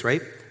serious,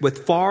 right?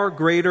 "With far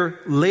greater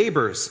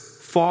labors,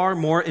 far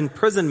more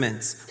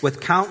imprisonments, with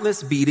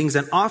countless beatings,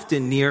 and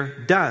often near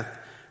death.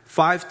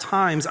 5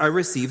 times I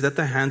received at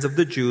the hands of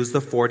the Jews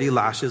the 40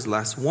 lashes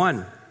less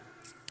 1.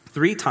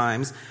 3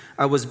 times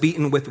I was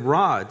beaten with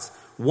rods.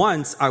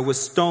 Once I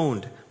was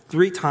stoned.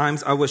 3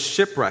 times I was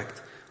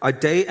shipwrecked. A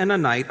day and a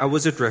night I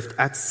was adrift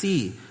at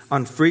sea,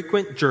 on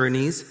frequent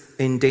journeys,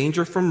 in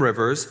danger from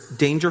rivers,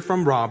 danger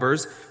from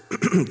robbers,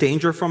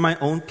 danger from my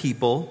own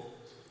people,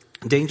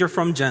 danger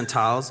from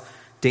Gentiles,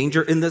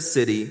 danger in the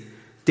city,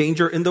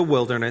 danger in the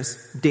wilderness,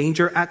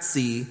 danger at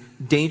sea,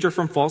 danger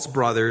from false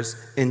brothers,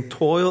 in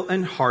toil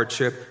and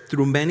hardship,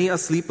 through many a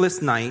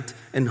sleepless night,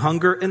 in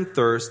hunger and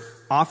thirst,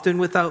 often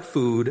without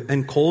food,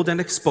 and cold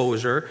and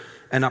exposure.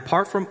 And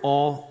apart from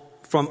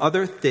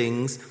other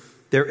things,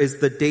 there is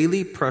the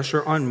daily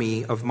pressure on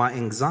me of my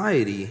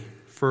anxiety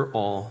for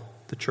all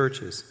the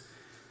churches."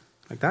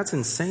 Like, that's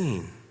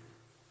insane.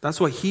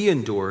 That's what he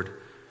endured.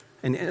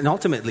 And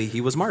ultimately,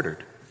 he was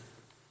martyred.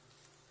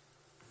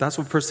 That's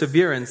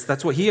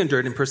what he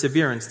endured in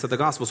perseverance to the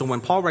gospel. So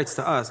when Paul writes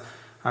to us,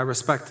 I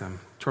respect him.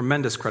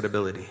 Tremendous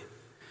credibility.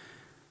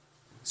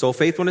 So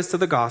faithfulness to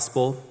the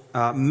gospel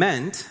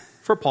meant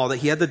for Paul that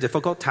he had the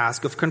difficult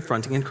task of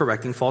confronting and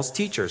correcting false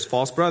teachers,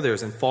 false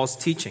brothers, and false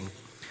teaching.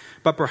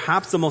 But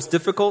perhaps the most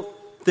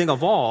difficult thing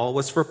of all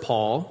was for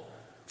Paul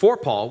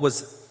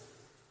was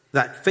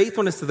that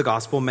faithfulness to the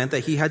gospel meant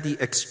that he had the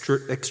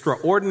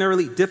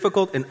extraordinarily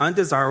difficult and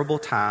undesirable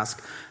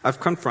task of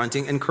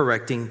confronting and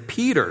correcting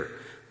Peter,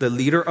 the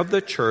leader of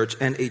the church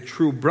and a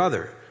true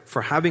brother,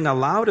 for having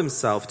allowed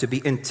himself to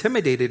be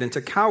intimidated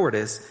into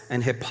cowardice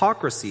and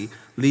hypocrisy,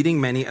 leading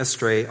many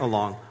astray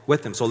along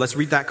with him. So let's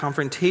read that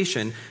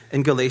confrontation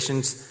in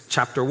Galatians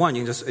chapter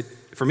 1.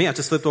 For me, I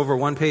just flipped over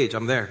one page.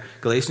 I'm there.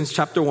 Galatians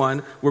chapter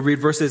 1, we'll read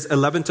verses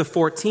 11 to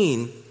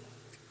 14.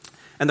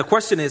 And the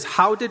question is,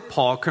 how did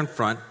Paul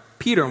confront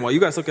Peter? And while you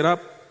guys look it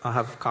up, I'll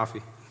have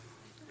coffee.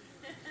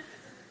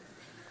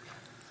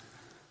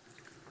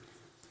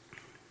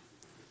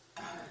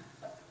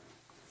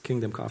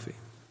 Kingdom coffee.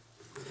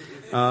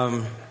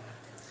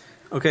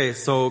 Okay,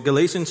 so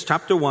Galatians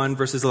chapter 1,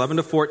 verses 11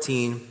 to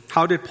 14.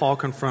 How did Paul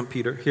confront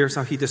Peter? Here's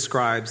how he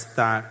describes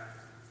that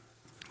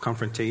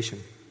confrontation.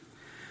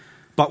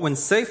 But when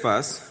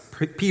Cephas,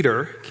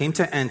 Peter, came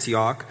to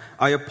Antioch,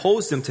 I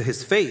opposed him to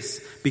his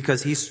face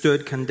because he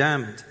stood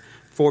condemned.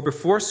 For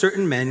before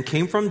certain men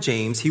came from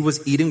James, he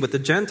was eating with the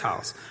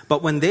Gentiles.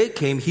 But when they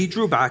came, he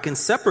drew back and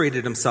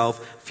separated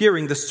himself,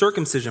 fearing the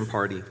circumcision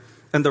party.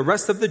 And the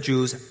rest of the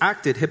Jews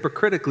acted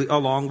hypocritically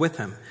along with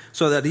him,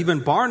 so that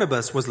even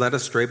Barnabas was led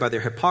astray by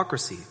their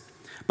hypocrisy.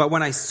 But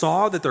when I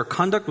saw that their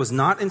conduct was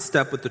not in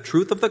step with the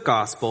truth of the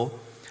gospel,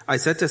 I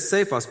said to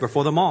Cephas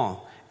before them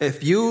all,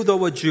 if you,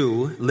 though a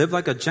Jew, live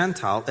like a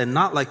Gentile and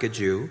not like a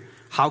Jew,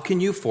 how can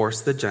you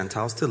force the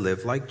Gentiles to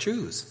live like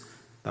Jews?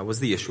 That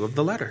was the issue of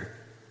the letter.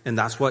 And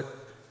that's what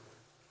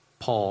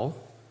Paul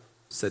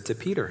said to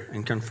Peter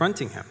in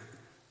confronting him.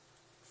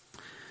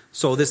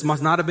 So this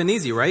must not have been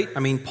easy, right? I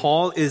mean,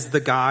 Paul is the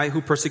guy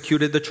who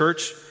persecuted the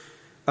church,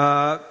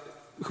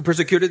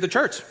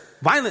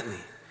 violently.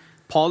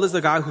 Paul is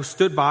the guy who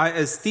stood by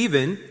as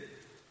Stephen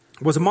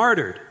was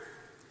martyred.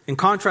 In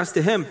contrast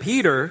to him,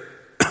 Peter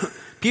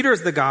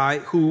is the guy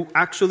who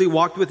actually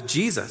walked with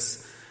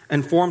Jesus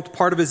and formed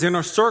part of his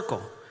inner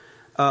circle.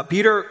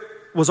 Peter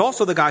was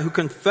also the guy who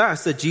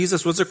confessed that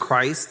Jesus was the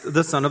Christ,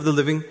 the Son of the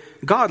living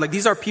God. Like,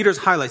 these are Peter's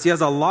highlights. He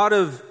has a lot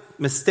of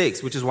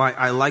mistakes, which is why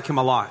I like him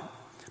a lot.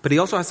 But he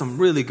also has some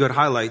really good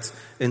highlights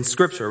in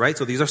Scripture, right?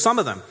 So these are some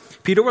of them.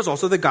 Peter was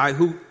also the guy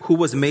who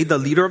was made the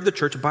leader of the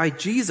church by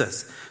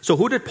Jesus. So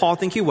who did Paul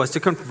think he was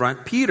to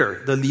confront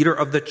Peter, the leader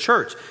of the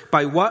church?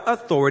 By what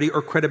authority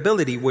or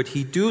credibility would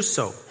he do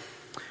so?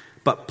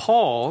 But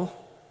Paul,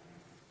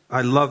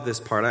 I love this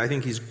part. I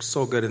think he's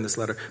so good in this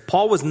letter.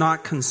 Paul was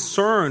not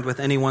concerned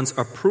with anyone's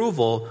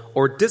approval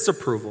or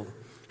disapproval.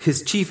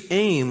 His chief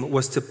aim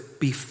was to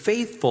be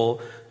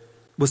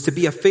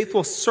a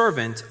faithful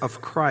servant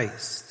of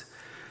Christ.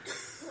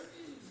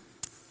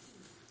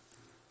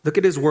 Look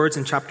at his words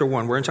in chapter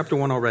 1. We're in chapter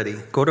 1 already.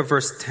 Go to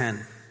verse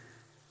 10.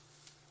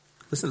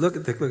 Listen, look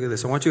at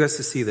this. I want you guys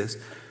to see this.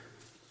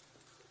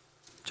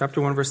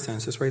 Chapter 1, verse 10.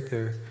 It's just right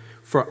there.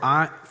 For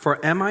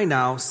am I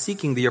now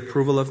seeking the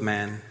approval of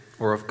man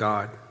or of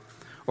God?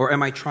 Or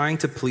am I trying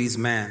to please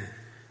man?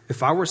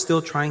 If I were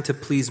still trying to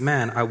please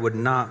man, I would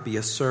not be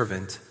a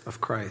servant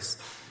of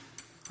Christ.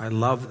 I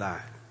love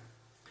that.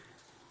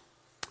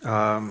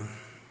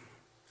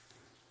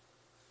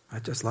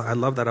 I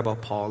love that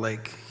about Paul.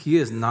 Like, he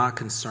is not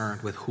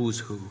concerned with who's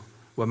who.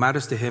 What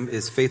matters to him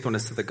is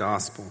faithfulness to the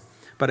gospel.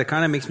 But it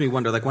kind of makes me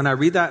wonder, like, when I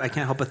read that, I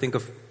can't help but think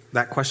of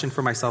that question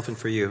for myself and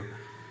for you.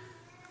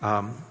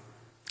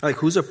 Like,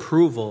 whose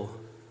approval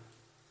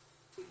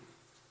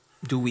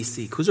do we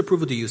seek? Whose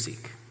approval do you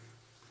seek?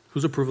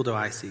 Whose approval do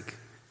I seek?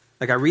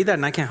 Like, I read that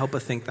and I can't help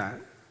but think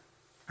that.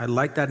 I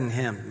like that in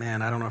him.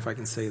 Man, I don't know if I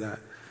can say that.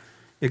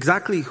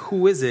 Exactly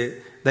who is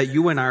it that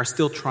you and I are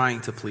still trying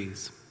to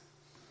please?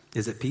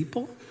 Is it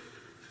people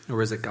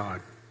or is it God?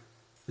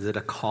 Is it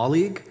a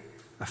colleague,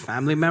 a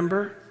family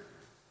member?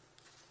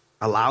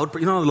 Loud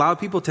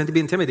people tend to be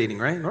intimidating,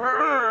 right?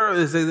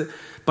 It's a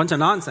bunch of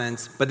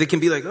nonsense, but they can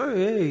be like, oh,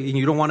 hey, and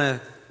you don't want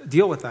to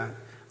deal with that.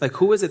 Like,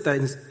 who is it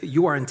that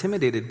you are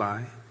intimidated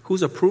by?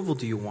 Whose approval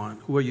do you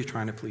want? Who are you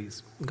trying to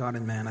please? God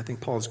and man. I think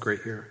Paul is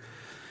great here.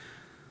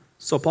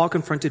 So Paul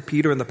confronted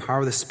Peter in the power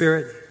of the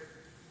Spirit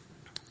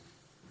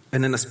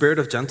and in a spirit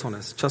of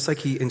gentleness, just like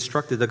he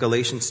instructed the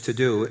Galatians to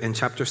do in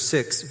chapter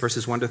 6,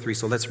 verses 1 to 3.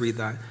 So let's read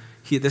that.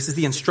 This is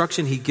the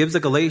instruction he gives the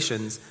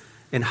Galatians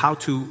in how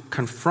to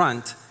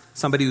confront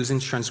somebody who's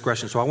in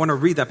transgression. So I want to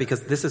read that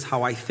because this is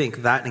how I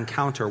think that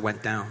encounter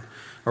went down.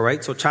 All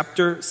right, so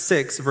chapter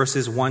 6,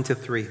 verses 1 to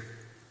 3.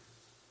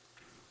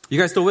 You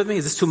guys still with me?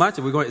 Is this too much?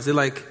 Is it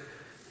like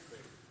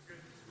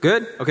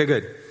good? Okay,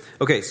 good.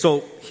 Okay,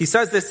 so he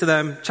says this to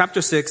them,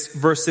 chapter 6,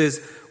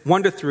 verses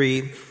 1 to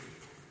 3.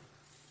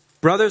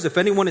 Brothers, if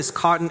anyone is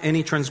caught in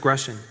any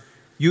transgression,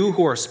 you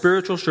who are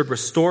spiritual should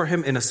restore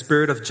him in a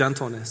spirit of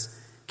gentleness.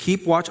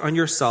 Keep watch on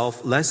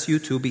yourself, lest you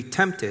too be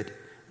tempted.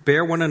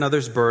 Bear one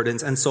another's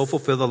burdens, and so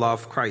fulfill the law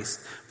of Christ.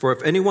 For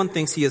if anyone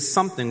thinks he is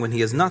something when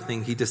he is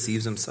nothing, he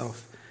deceives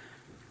himself.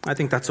 I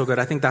think that's so good.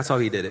 I think that's how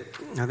he did it.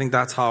 I think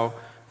that's how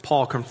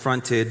Paul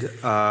confronted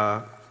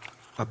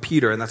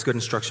Peter, and that's good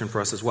instruction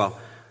for us as well.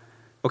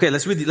 Okay,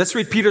 let's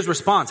read Peter's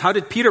response. How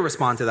did Peter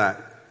respond to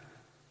that?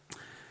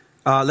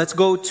 Let's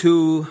go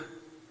to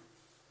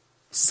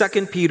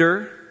 2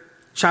 Peter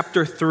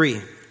chapter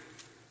 3.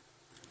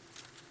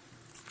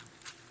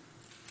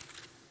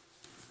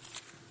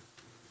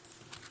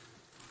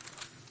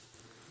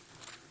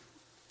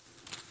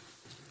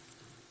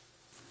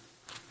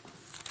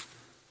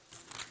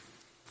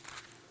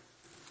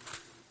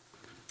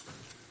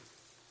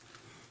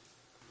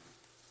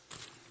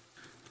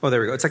 Oh, there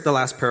we go. It's like the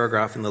last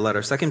paragraph in the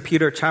letter. 2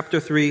 Peter chapter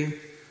 3,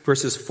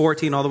 verses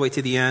 14 all the way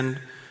to the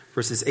end,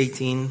 verses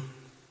 18.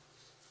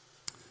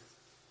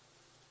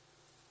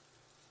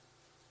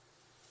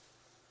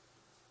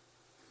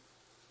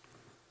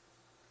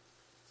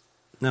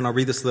 Then I'll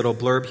read this little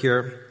blurb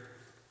here.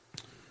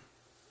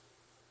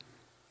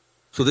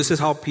 So this is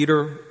how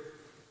Peter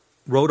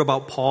wrote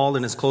about Paul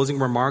in his closing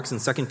remarks in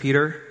 2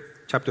 Peter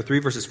chapter 3,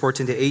 verses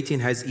 14 to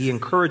 18, has he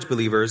encouraged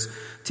believers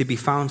to be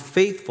found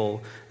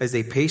faithful as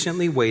they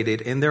patiently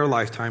waited in their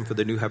lifetime for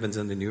the new heavens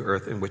and the new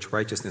earth in which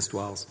righteousness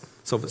dwells.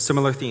 So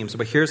similar themes,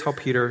 but here's what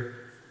Peter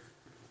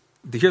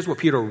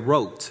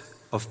wrote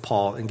of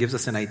Paul and gives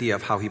us an idea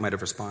of how he might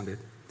have responded.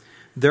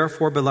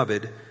 Therefore,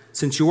 beloved,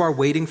 since you are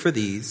waiting for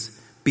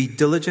these, be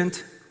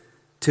diligent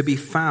to be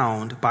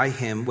found by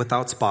him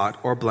without spot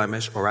or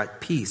blemish or at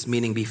peace,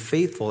 meaning be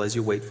faithful as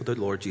you wait for the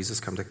Lord Jesus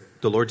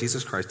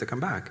Christ to come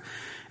back.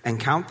 And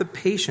count the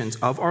patience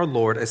of our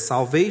Lord as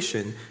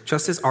salvation,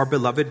 just as our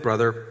beloved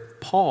brother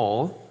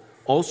Paul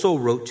also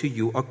wrote to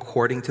you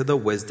according to the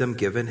wisdom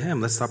given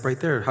him. Let's stop right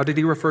there. How did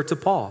he refer to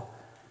Paul?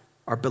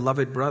 Our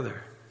beloved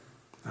brother.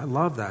 I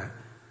love that.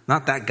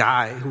 Not that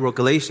guy who wrote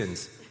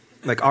Galatians,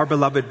 like our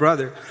beloved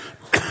brother.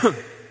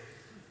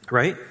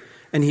 Right?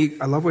 And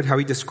I love how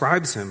he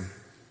describes him.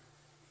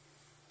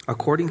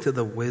 According to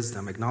the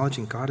wisdom,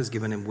 acknowledging God has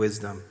given him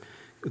wisdom.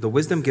 The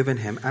wisdom given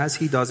him as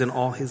he does in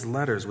all his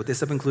letters. Would this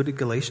have included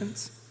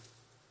Galatians?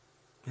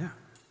 Yeah,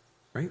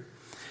 right?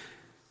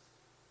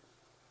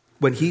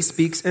 When he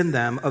speaks in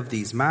them of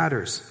these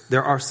matters,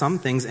 there are some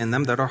things in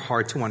them that are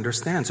hard to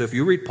understand. So if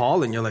you read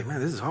Paul and you're like,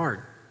 man, this is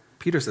hard.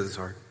 Peter says it's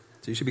hard.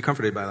 So you should be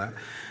comforted by that.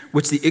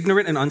 Which the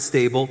ignorant and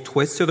unstable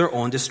twist to their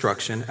own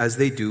destruction as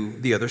they do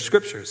the other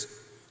scriptures.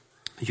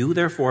 You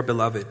therefore,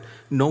 beloved,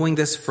 knowing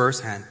this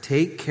firsthand,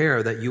 take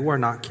care that you are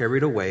not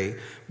carried away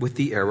with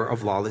the error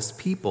of lawless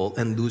people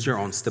and lose your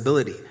own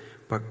stability,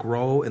 but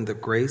grow in the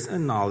grace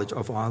and knowledge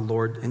of our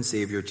Lord and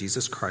Savior,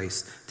 Jesus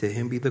Christ. To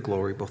him be the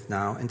glory both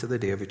now and to the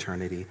day of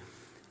eternity.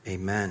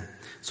 Amen.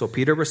 So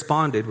Peter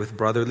responded with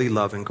brotherly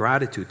love and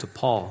gratitude to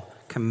Paul,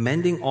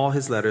 commending all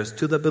his letters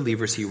to the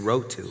believers he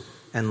wrote to.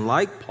 And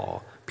like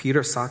Paul,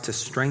 Peter sought to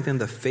strengthen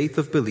the faith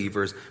of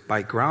believers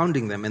by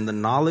grounding them in the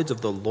knowledge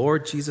of the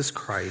Lord Jesus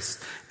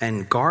Christ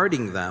and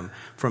guarding them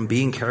from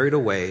being carried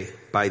away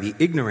by the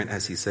ignorant,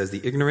 as he says,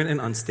 the ignorant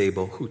and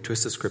unstable who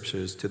twist the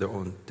scriptures to their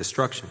own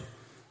destruction.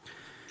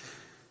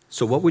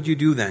 So what would you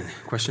do then?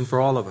 Question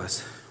for all of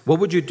us. What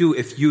would you do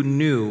if you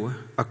knew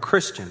a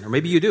Christian, or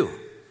maybe you do?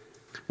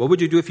 What would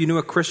you do if you knew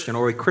a Christian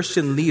or a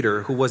Christian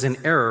leader who was in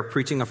error,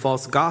 preaching a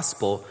false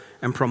gospel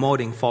and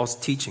promoting false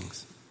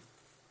teachings?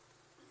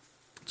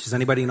 Does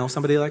anybody know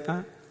somebody like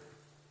that?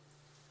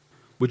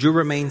 Would you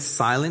remain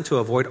silent to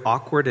avoid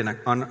awkward and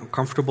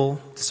uncomfortable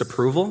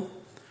disapproval?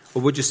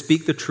 Or would you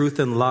speak the truth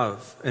in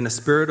love, in a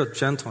spirit of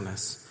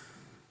gentleness,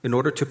 in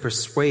order to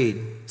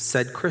persuade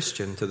said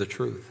Christian to the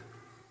truth?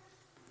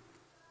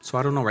 So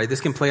I don't know, right?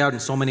 This can play out in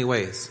so many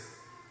ways.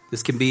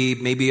 This can be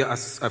maybe a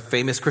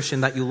famous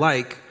Christian that you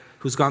like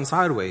who's gone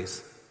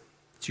sideways.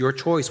 It's your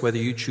choice whether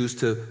you choose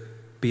to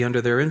be under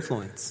their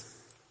influence.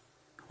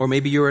 Or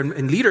maybe you're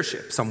in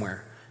leadership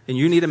somewhere, and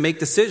you need to make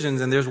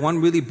decisions, and there's one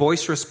really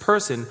boisterous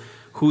person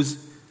who's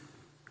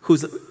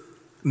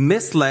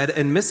misled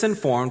and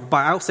misinformed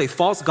by, I'll say,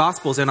 false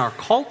gospels in our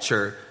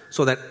culture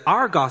so that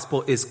our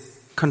gospel is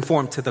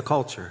conformed to the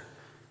culture.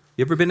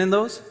 You ever been in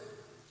those?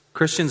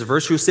 Christians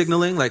virtue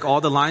signaling, like all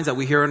the lines that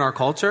we hear in our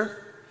culture.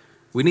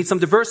 We need some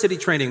diversity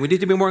training. We need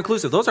to be more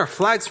inclusive. Those are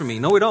flags for me.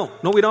 No, we don't.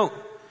 No, we don't.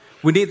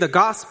 We need the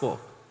gospel,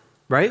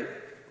 right?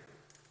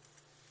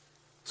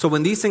 So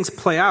when these things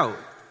play out,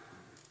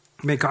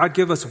 may God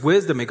give us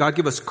wisdom. May God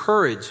give us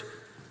courage.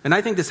 And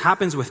I think this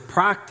happens with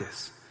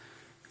practice.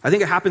 I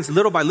think it happens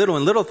little by little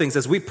in little things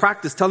as we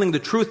practice telling the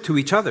truth to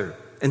each other.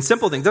 In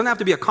simple things. It doesn't have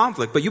to be a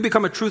conflict, but you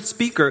become a truth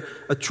speaker,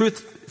 a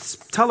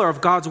truth teller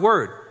of God's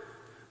word.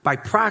 By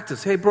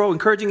practice. Hey, bro,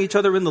 encouraging each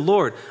other in the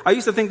Lord. I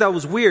used to think that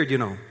was weird, you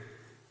know.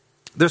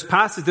 There's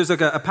like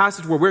a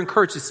passage where we're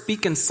encouraged to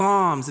speak in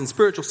psalms and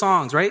spiritual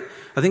songs, right?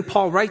 I think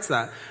Paul writes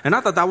that. And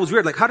I thought that was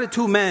weird. Like, how did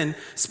two men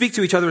speak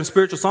to each other in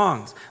spiritual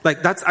songs?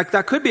 Like,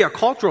 that could be a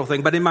cultural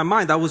thing, but in my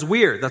mind, that was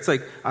weird. That's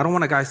like, I don't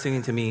want a guy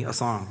singing to me a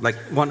song. Like,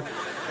 one...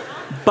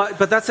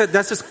 But that's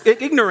just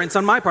ignorance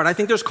on my part. I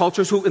think there's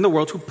cultures in the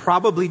world who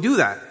probably do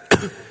that.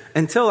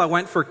 Until I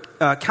went for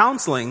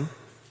counseling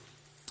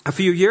a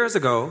few years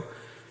ago.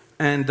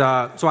 And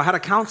so I had a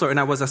counselor, and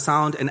I was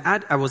assigned an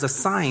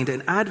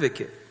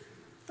advocate.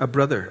 A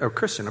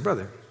Christian.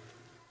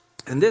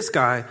 And this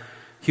guy,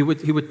 he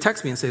would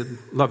text me and say,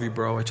 "Love you,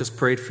 bro. I just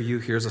prayed for you.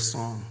 Here's a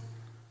song."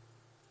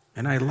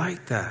 And I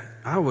liked that.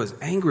 I was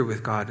angry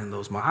with God in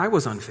those moments. I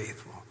was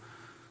unfaithful.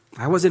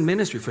 I was in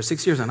ministry for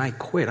 6 years and I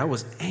quit. I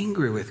was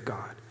angry with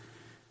God.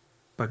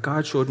 But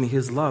God showed me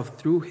his love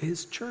through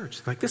his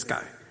church. Like this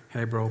guy.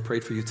 "Hey, bro,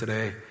 prayed for you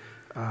today.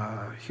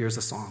 Here's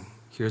a song.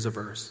 Here's a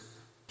verse."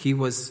 He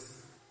was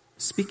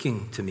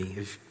speaking to me,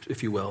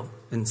 if you will,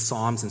 in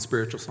psalms and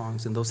spiritual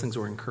songs, and those things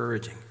were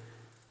encouraging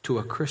to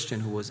a Christian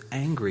who was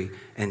angry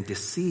and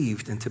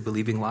deceived into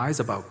believing lies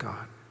about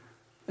God.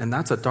 And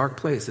that's a dark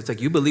place. It's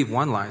like you believe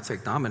one lie, it's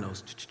like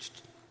dominoes,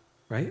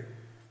 right?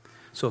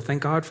 So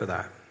thank God for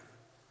that.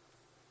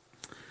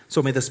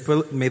 So may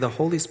the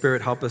Holy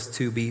Spirit help us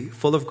to be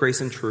full of grace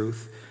and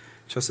truth,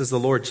 just as the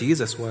Lord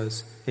Jesus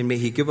was. And may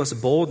he give us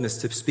boldness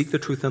to speak the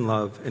truth in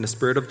love in a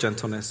spirit of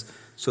gentleness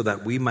so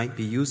that we might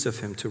be used of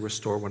him to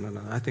restore one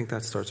another. I think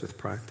that starts with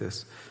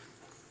practice.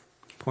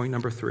 Point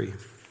number 3.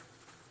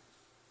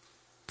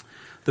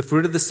 The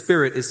fruit of the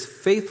Spirit is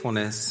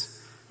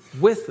faithfulness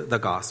with the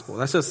gospel.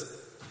 That's just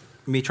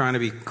me trying to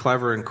be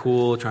clever and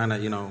cool, trying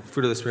to,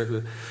 fruit of the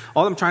Spirit.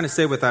 All I'm trying to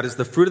say with that is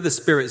the fruit of the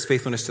Spirit is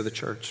faithfulness to the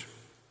church.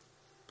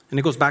 And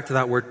it goes back to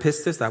that word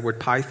pistis, that word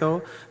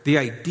pytho. The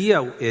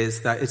idea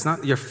is that it's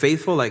not you're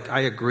faithful, like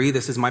I agree,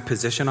 this is my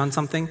position on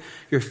something.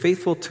 You're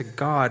faithful to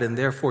God, and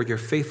therefore you're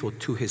faithful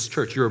to his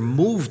church. You're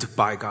moved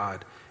by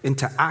God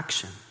into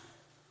action,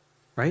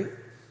 right?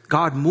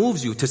 God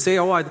moves you to say,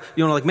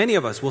 like many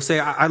of us will say,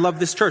 I love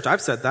this church.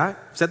 I've said that.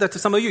 I've said that to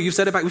some of you. You've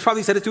said it back. We've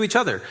probably said it to each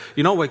other.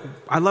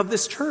 I love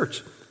this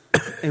church.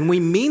 And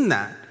we mean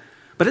that.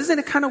 But isn't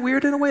it kind of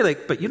weird in a way?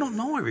 But you don't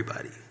know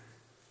everybody,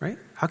 right?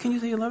 How can you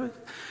say you love it?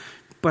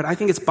 But I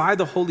think it's by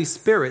the Holy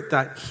Spirit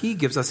that he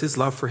gives us his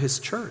love for his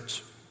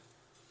church.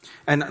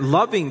 And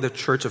loving the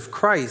church of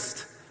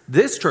Christ,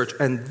 this church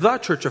and the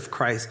church of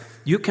Christ,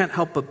 you can't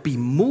help but be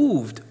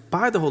moved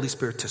by the Holy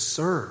Spirit to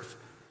serve.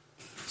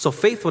 So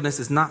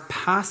faithfulness is not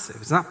passive.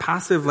 It's not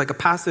passive like a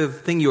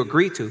passive thing you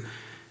agree to.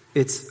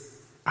 It's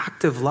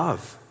active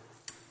love.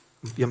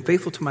 I'm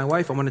faithful to my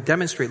wife. I want to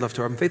demonstrate love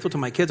to her. I'm faithful to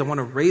my kids. I want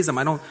to raise them.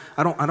 I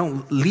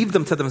don't leave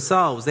them to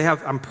themselves.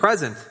 I'm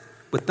present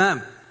with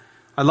them.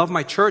 I love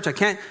my church.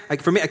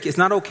 For me, it's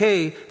not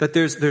okay that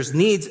there's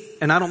needs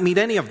and I don't meet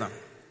any of them.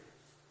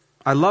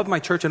 I love my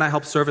church and I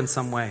help serve in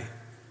some way.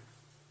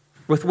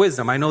 With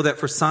wisdom. I know that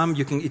for some,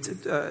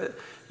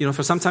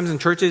 for sometimes in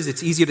churches,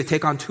 it's easier to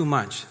take on too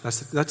much.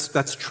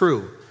 That's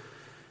true.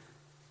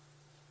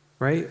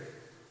 Right?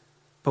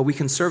 But we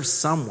can serve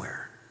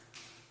somewhere.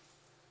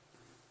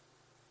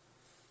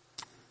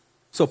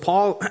 So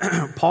Paul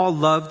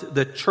loved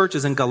the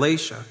churches in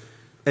Galatia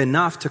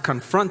enough to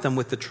confront them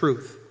with the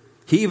truth.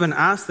 He even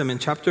asked them in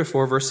chapter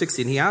 4, verse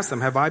 16, he asked them,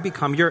 have I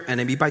become your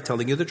enemy by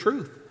telling you the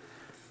truth?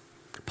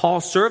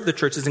 Paul served the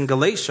churches in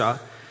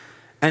Galatia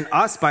and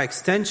us by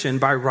extension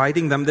by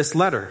writing them this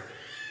letter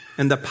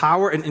and the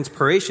power and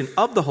inspiration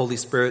of the Holy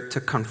Spirit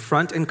to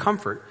confront and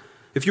comfort.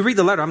 If you read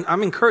the letter,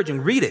 I'm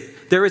encouraging, read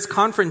it. There is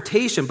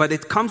confrontation, but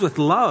it comes with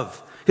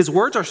love. His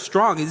words are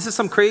strong. This is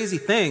some crazy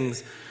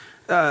things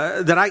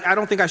that I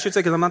don't think I should say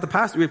because I'm not the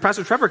pastor.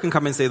 Pastor Trevor can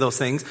come and say those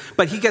things,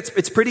 but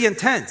it's pretty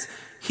intense.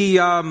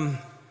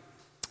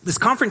 This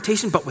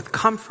confrontation, but with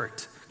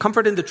comfort.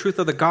 Comfort in the truth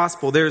of the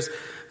gospel. There's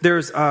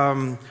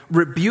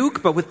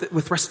rebuke, but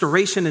with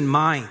restoration in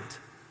mind.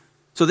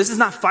 So this is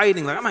not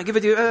fighting, like, I'm going to give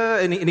it to you,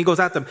 and he goes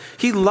at them.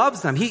 He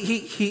loves them.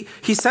 He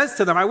says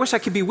to them, I wish I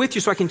could be with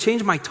you so I can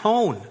change my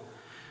tone.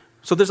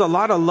 So there's a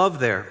lot of love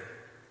there.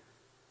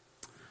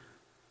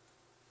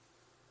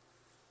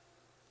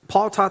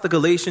 Paul taught the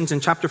Galatians in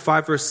chapter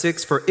 5, verse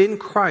 6, For in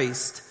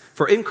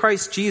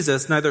Christ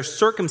Jesus, neither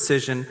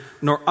circumcision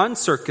nor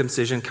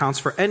uncircumcision counts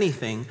for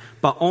anything,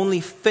 but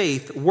only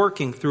faith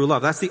working through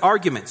love. That's the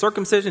argument.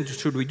 Circumcision,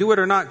 should we do it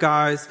or not,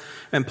 guys?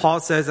 And Paul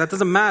says, that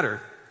doesn't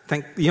matter.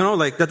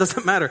 That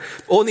doesn't matter.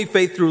 Only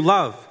faith through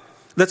love.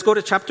 Let's go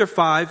to chapter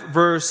 5,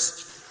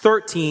 verse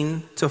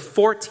 13 to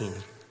 14.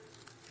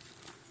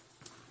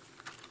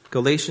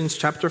 Galatians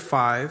chapter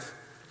 5,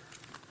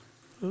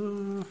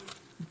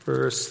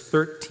 verse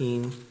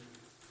 13.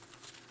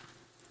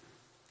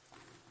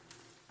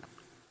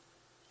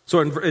 So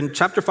in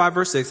chapter 5,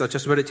 verse 6, I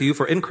just read it to you.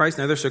 For in Christ,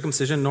 neither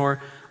circumcision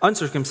nor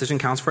uncircumcision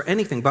counts for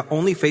anything, but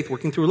only faith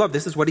working through love.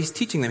 This is what he's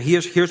teaching them.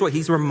 Here's what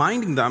he's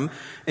reminding them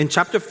in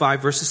chapter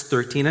 5, verses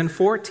 13 and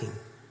 14.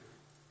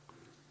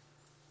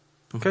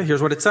 Okay,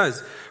 here's what it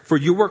says. For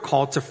you were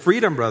called to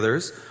freedom,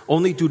 brothers.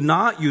 Only do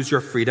not use your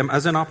freedom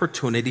as an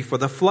opportunity for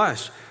the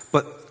flesh,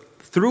 but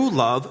through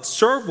love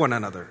serve one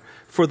another.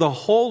 For the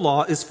whole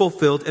law is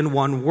fulfilled in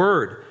one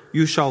word.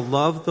 You shall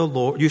love the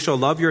Lord. You shall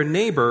love your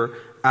neighbor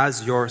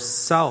as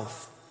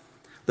yourself.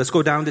 Let's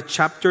go down to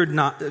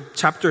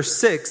chapter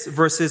 6,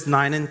 verses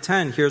 9 and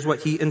 10. Here's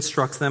what he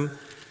instructs them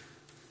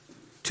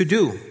to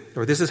do.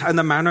 Or this is in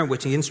the manner in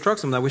which he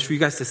instructs them. I wish for you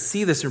guys to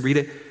see this and read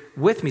it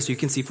with me so you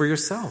can see for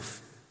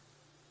yourself.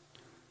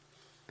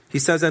 He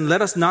says, and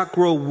let us not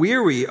grow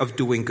weary of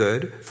doing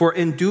good, for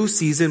in due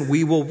season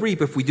we will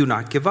reap if we do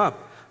not give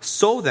up.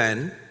 So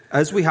then,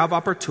 as we have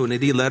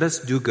opportunity, let us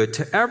do good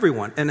to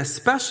everyone, and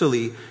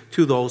especially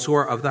to those who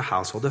are of the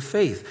household of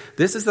faith.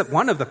 This is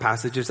one of the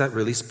passages that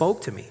really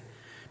spoke to me,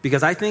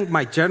 because I think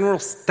my general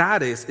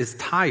status is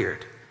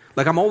tired.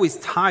 Like I'm always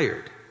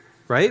tired,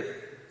 right?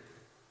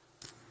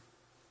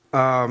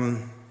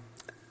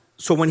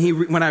 So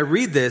when I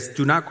read this,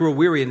 do not grow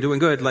weary in doing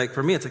good, like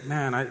for me, it's like,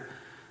 man,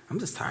 I'm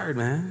just tired,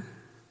 man.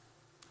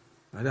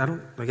 I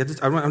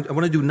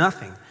want to do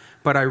nothing.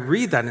 But I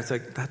read that and it's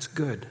like, that's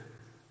good.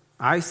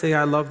 I say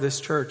I love this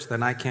church,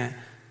 then I can't.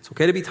 It's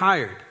okay to be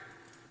tired,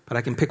 but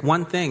I can pick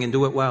one thing and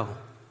do it well.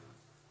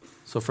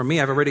 So for me,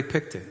 I've already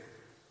picked it.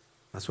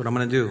 That's what I'm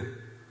going to do.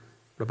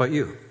 What about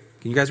you?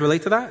 Can you guys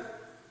relate to that?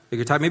 Like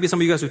you're tired. Maybe some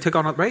of you guys who take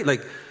on, right?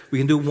 Like we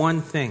can do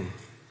one thing.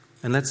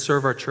 And let's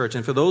serve our church.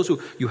 And for those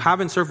who you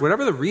haven't served,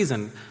 whatever the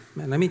reason,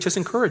 man, let me just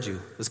encourage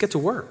you. Let's get to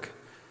work.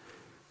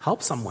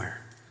 Help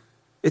somewhere.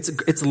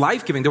 It's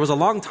life-giving. There was a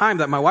long time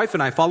that my wife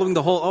and I, following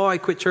the whole, I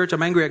quit church,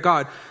 I'm angry at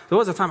God. There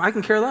was a time I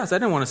can care less. I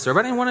didn't want to serve.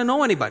 I didn't want to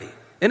know anybody.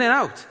 In and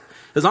out.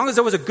 As long as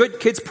there was a good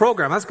kids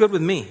program, that's good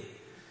with me.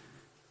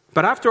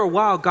 But after a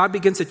while, God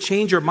begins to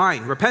change your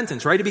mind.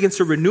 Repentance, right? He begins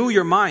to renew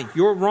your mind.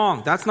 You're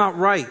wrong. That's not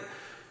right.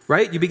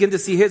 Right? You begin to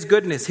see His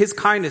goodness, His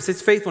kindness,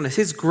 His faithfulness,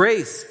 His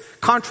grace,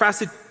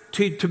 contrasted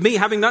to me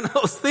having none of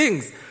those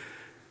things.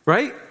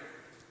 Right?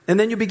 And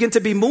then you begin to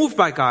be moved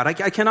by God.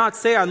 I cannot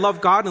say I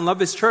love God and love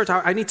His church.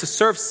 I need to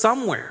serve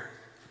somewhere.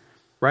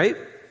 Right?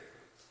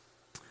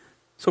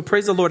 So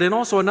praise the Lord. And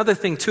also another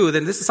thing too,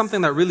 then this is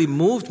something that really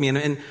moved me,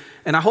 and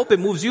I hope it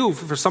moves you,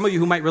 for some of you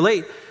who might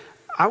relate.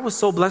 I was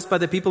so blessed by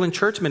the people in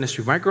church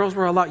ministry. My girls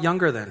were a lot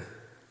younger then.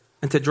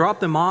 And to drop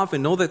them off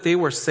and know that they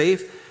were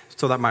safe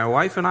so that my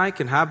wife and I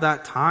can have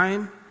that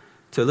time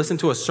to listen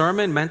to a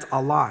sermon meant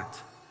a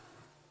lot.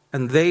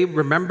 And they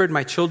remembered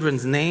my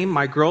children's name.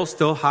 My girls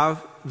still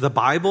have the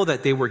Bible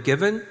that they were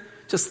given.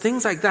 Just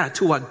things like that.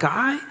 To a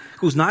guy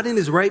who's not in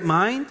his right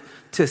mind,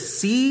 to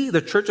see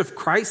the Church of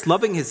Christ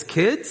loving his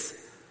kids,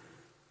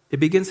 it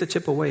begins to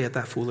chip away at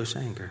that foolish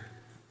anger.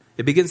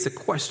 It begins to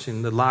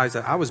question the lies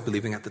that I was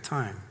believing at the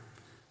time.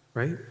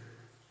 Right?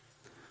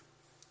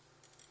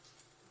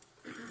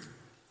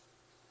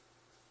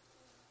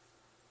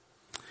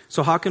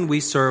 So how can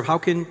we serve? How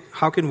can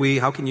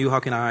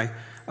I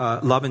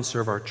love and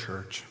serve our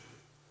church?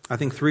 I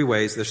think 3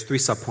 ways. There's 3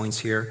 subpoints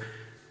here.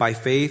 By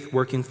faith,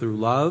 working through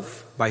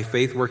love. By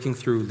faith, working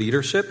through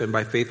leadership. And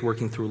by faith,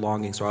 working through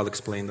longing. So I'll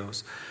explain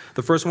those.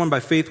 The first one,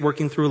 by faith,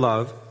 working through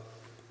love.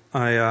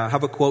 I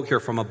have a quote here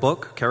from a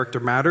book,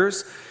 Character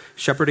Matters,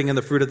 Shepherding in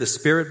the Fruit of the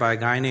Spirit, by a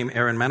guy named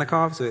Aaron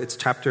Menikoff. So it's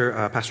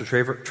chapter Pastor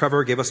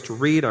Trevor gave us to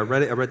read. I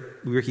read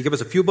it. He gave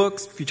us a few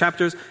books, a few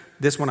chapters.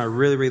 This one I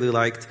really, really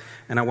liked,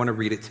 and I want to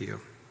read it to you.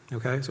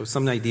 Okay, so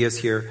some ideas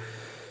here.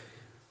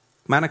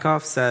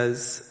 Menikoff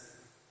says,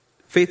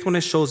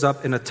 faithfulness shows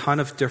up in a ton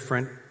of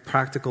different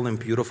practical and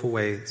beautiful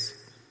ways.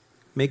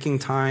 Making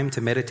time to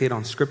meditate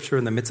on Scripture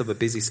in the midst of a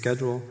busy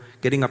schedule,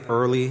 getting up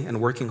early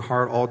and working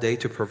hard all day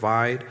to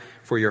provide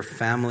for your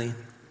family,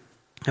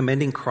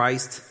 commending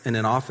Christ in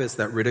an office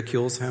that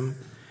ridicules Him,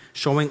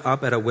 showing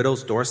up at a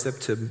widow's doorstep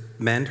to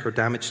mend her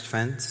damaged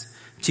fence,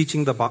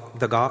 teaching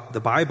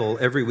the Bible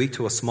every week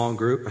to a small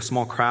group, a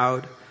small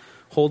crowd,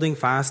 holding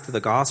fast to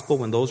the gospel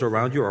when those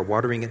around you are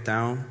watering it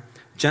down,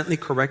 gently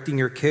correcting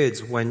your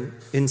kids when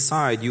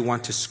inside you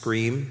want to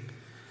scream,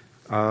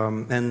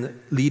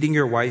 and leading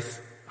your wife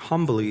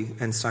humbly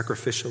and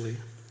sacrificially,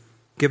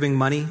 giving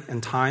money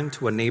and time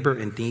to a neighbor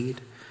in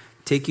need,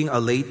 taking a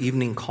late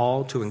evening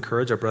call to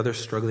encourage a brother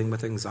struggling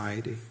with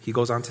anxiety. He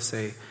goes on to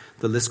say,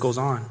 the list goes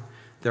on.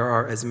 There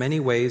are as many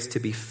ways to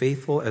be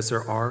faithful as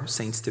there are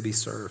saints to be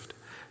served.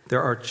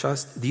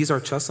 These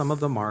are just some of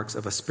the marks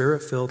of a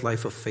spirit-filled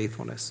life of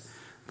faithfulness.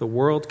 The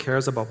world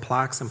cares about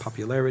plaques and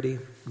popularity,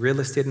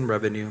 real estate and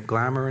revenue,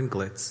 glamour and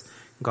glitz.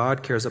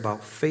 God cares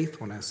about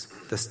faithfulness,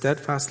 the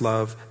steadfast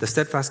love, the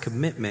steadfast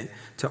commitment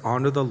to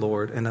honor the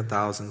Lord in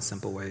 1,000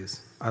 simple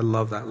ways. I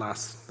love that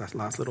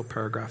last little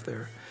paragraph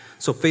there.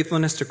 So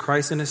faithfulness to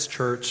Christ and His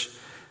church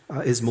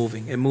is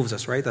moving. It moves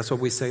us, right? That's what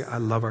we say, I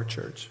love our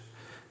church.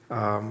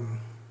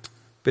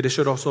 But it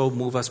should also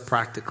move us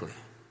practically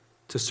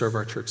to serve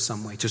our church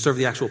some way, to serve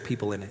the actual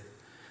people in it.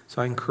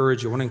 So I want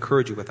to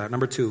encourage you with that.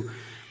 Number 2,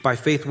 by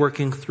faith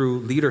working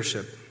through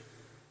leadership.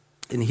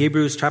 In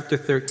Hebrews chapter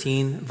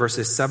 13,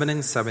 verses 7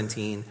 and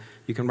 17,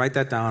 you can write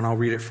that down. I'll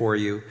read it for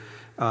you.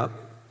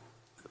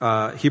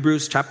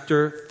 Hebrews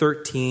chapter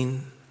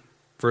 13,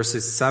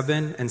 verses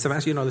 7 and 7.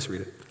 Actually, let's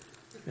read it.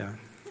 Yeah.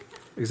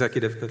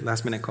 Executive,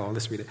 last minute call.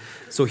 Let's read it.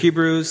 So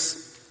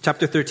Hebrews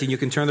chapter 13, you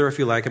can turn there if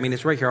you like. I mean,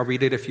 it's right here. I'll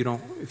read it if you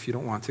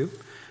don't want to.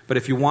 But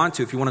if you want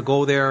to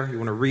go there, you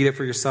want to read it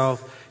for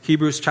yourself.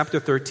 Hebrews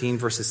chapter 13,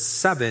 verses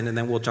 7, and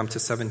then we'll jump to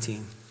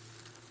 17.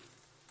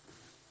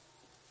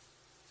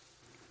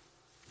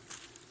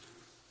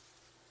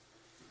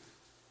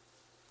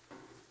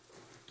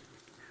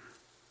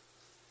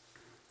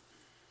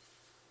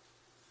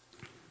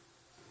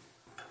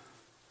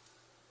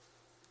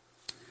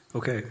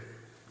 Okay,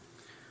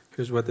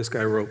 here's what this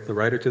guy wrote, the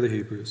writer to the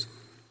Hebrews.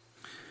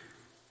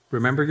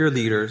 Remember your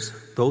leaders,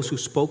 those who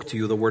spoke to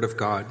you the word of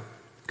God.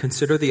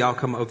 Consider the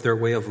outcome of their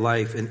way of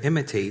life and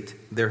imitate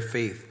their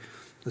faith.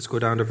 Let's go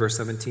down to verse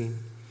 17.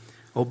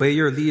 Obey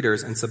your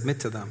leaders and submit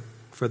to them,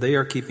 for they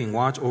are keeping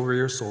watch over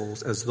your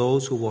souls as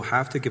those who will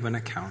have to give an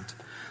account.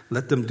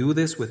 Let them do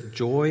this with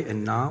joy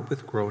and not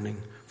with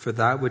groaning, for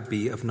that would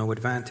be of no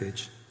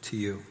advantage to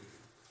you.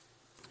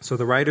 So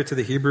the writer to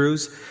the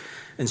Hebrews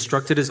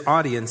instructed his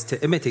audience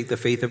to imitate the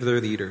faith of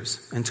their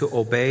leaders and to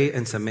obey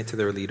and submit to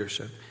their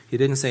leadership. He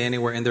didn't say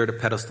anywhere in there to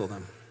pedestal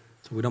them.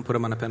 So we don't put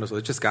them on a pedestal.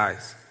 It's just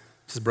guys,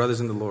 just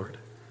brothers in the Lord.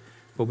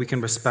 But we can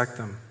respect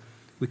them.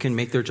 We can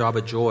make their job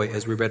a joy,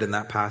 as we read in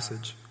that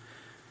passage.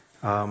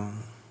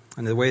 And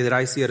the way that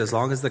I see it, as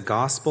long as the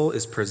gospel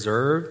is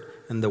preserved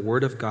and the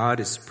word of God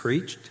is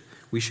preached,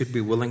 We should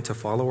be willing to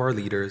follow our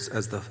leaders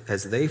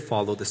as they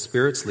follow the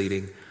Spirit's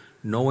leading,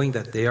 knowing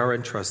that they are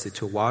entrusted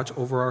to watch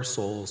over our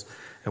souls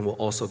and will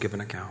also give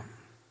an account.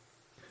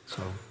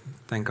 So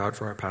thank God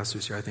for our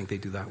pastors here. I think they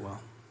do that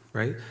well,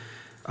 right?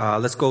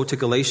 Let's go to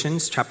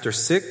Galatians chapter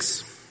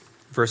 6,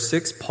 verse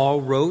 6.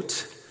 Paul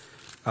wrote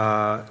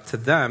to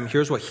them,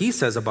 here's what he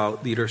says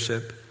about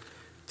leadership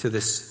to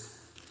this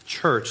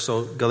church.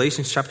 So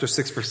Galatians chapter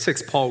 6, verse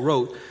 6, Paul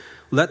wrote,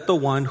 "Let the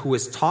one who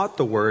is taught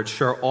the word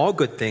share all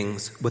good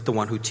things with the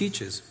one who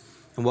teaches."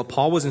 And what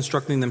Paul was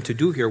instructing them to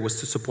do here was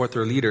to support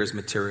their leaders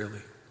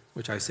materially,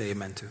 which I say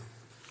amen to,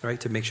 right?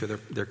 To make sure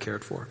they're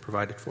cared for,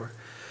 provided for.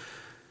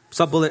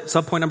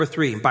 Subpoint number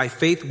 3, by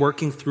faith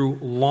working through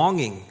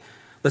longing.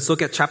 Let's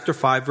look at chapter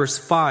 5, verse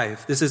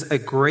 5. This is a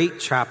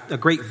great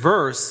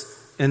verse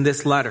in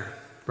this letter,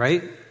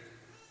 right?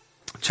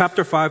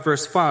 Chapter 5,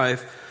 verse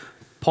 5,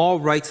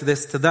 Paul writes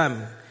this to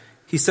them.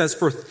 He says,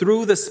 "For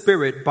through the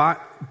Spirit,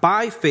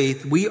 by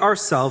faith, we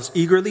ourselves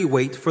eagerly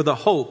wait for the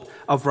hope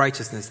of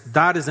righteousness."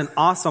 That is an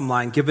awesome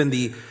line given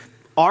the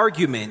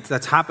argument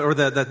that's happened, or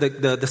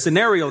the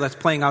scenario that's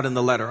playing out in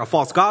the letter. A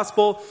false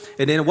gospel,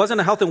 and it wasn't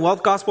a health and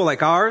wealth gospel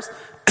like ours,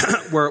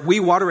 where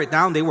we water it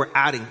down. They were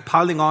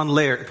piling on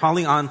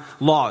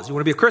laws. You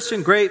want to be a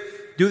Christian? Great.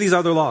 Do these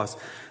other laws.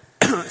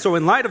 So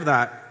in light of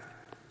that,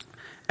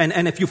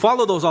 and if you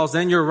follow those laws,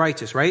 then you're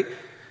righteous, right?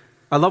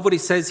 I love what he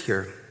says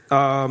here.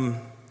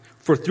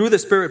 "For through the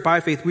Spirit, by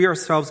faith, we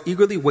ourselves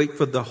eagerly wait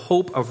for the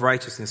hope of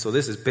righteousness." So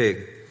this is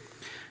big.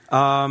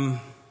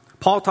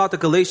 Paul taught the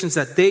Galatians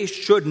that they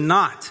should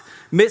not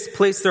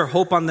misplace their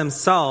hope on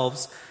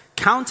themselves,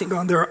 counting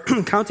on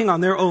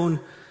their own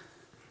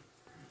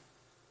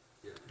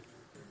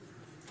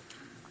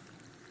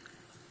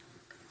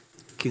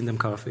Kingdom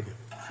Coffee.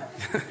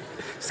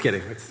 Just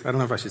kidding. I don't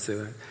know if I should say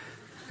that.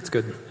 It's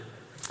good.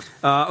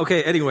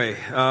 Okay, anyway,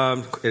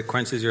 it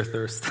quenches your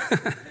thirst.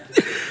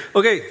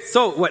 Okay,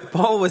 so what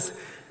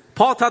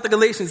Paul taught the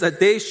Galatians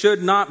that they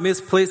should not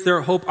misplace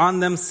their hope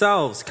on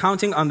themselves,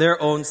 counting on their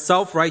own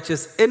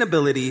self-righteous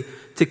inability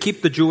to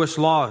keep the Jewish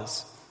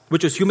laws,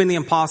 which is humanly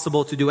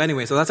impossible to do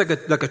anyway. So that's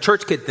like a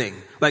church kid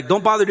thing. Like,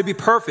 don't bother to be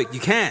perfect.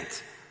 You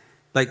can't.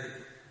 Like,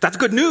 that's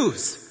good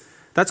news.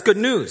 That's good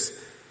news.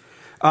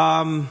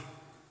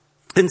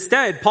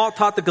 Instead, Paul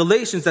taught the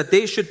Galatians that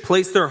they should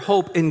place their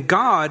hope in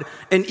God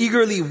and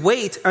eagerly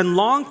wait and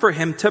long for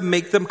Him to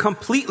make them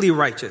completely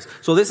righteous.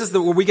 So this is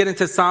where we get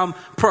into some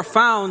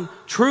profound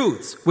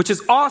truths, which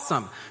is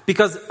awesome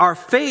because our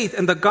faith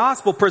and the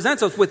gospel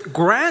presents us with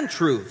grand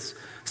truths,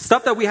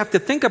 stuff that we have to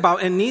think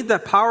about and need the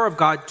power of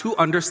God to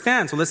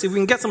understand. So let's see if we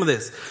can get some of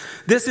this.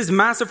 This is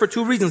massive for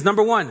 2 reasons.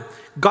 Number 1,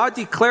 God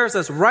declares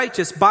us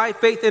righteous by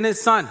faith in His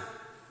Son.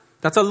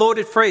 That's a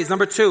loaded phrase.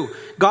 Number 2,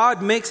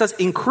 God makes us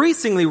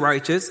increasingly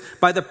righteous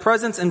by the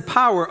presence and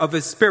power of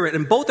His Spirit.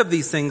 And both of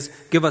these things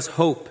give us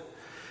hope.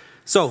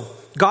 So,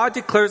 God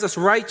declares us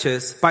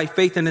righteous by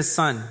faith in His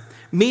Son,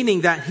 meaning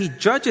that He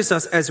judges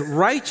us as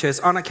righteous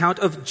on account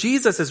of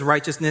Jesus'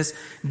 righteousness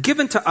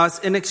given to us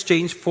in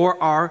exchange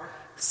for our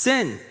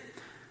sin.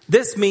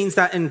 This means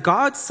that in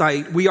God's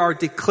sight, we are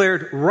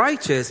declared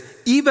righteous,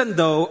 even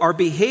though our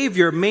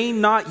behavior may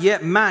not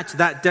yet match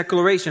that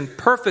declaration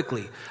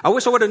perfectly. I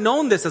wish I would have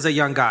known this as a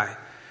young guy.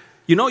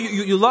 You know,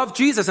 you love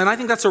Jesus, and I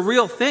think that's a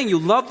real thing. You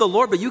love the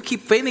Lord, but you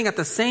keep failing at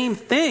the same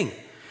thing.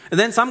 And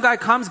then some guy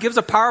comes, gives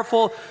a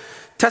powerful,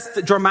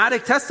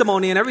 dramatic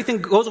testimony, and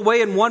everything goes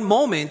away in one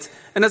moment.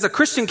 And as a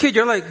Christian kid,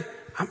 you're like,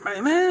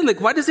 man, like,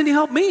 why doesn't He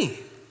help me?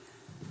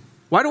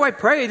 Why do I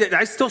pray that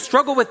I still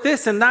struggle with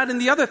this and that and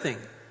the other thing?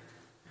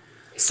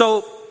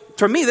 So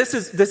for me, this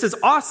is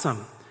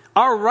awesome.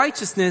 Our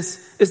righteousness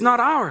is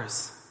not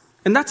ours.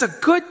 And that's a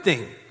good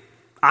thing.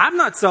 I'm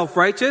not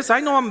self-righteous.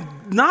 I know I'm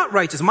not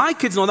righteous. My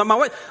kids know that. My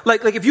wife,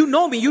 like if you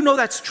know me, you know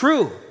that's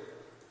true.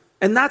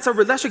 And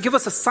that should give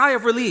us a sigh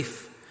of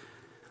relief.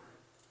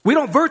 We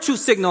don't virtue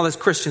signal as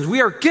Christians.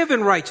 We are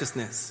given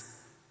righteousness.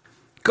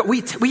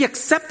 We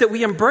accept it.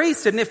 We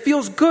embrace it. And it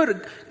feels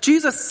good.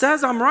 Jesus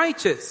says I'm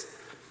righteous.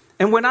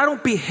 And when I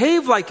don't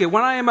behave like it,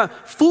 when I am a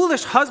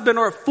foolish husband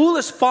or a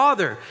foolish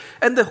father,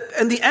 and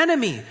the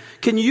enemy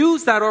can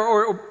use that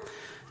or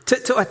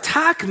to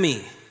attack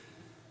me,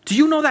 do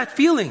you know that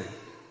feeling?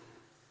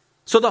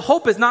 So the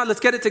hope is not, let's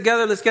get it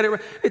together, let's get it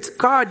right. It's,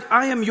 God,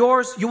 I am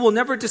yours. You will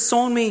never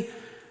disown me.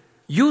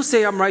 You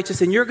say I'm righteous,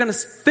 and you're going to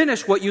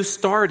finish what you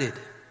started.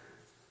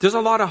 There's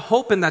a lot of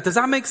hope in that. Does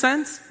that make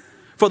sense?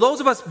 For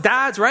those of us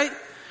dads, right?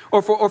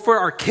 Or for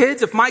our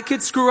kids, if my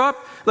kids screw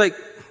up, like,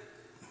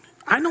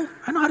 I know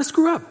how to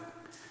screw up,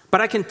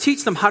 but I can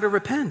teach them how to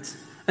repent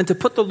and to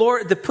put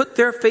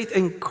their faith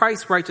in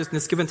Christ's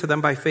righteousness given to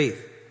them by faith.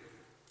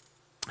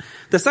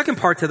 The second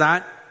part to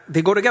that,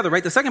 they go together,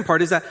 right? The second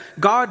part is that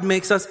God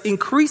makes us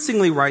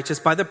increasingly righteous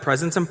by the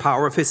presence and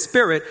power of His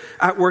Spirit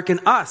at work in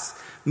us,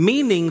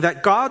 meaning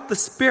that God the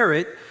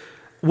Spirit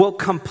will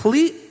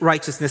complete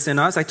righteousness in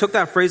us. I took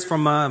that phrase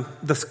from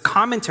the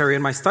commentary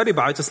in my study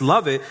Bible. I just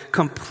love it.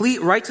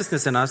 Complete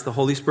righteousness in us, the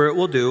Holy Spirit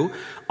will do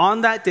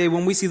on that day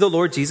when we see the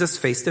Lord Jesus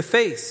face to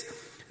face.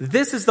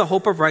 This is the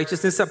hope of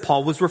righteousness that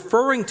Paul was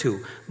referring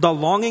to. The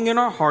longing in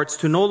our hearts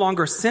to no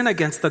longer sin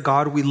against the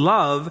God we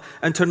love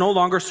and to no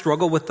longer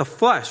struggle with the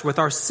flesh, with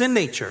our sin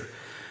nature.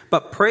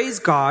 But praise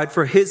God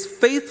for his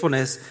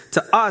faithfulness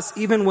to us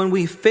even when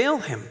we fail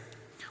him.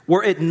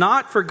 Were it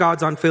not for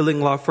God's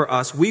unfailing love for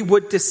us, we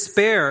would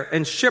despair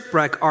and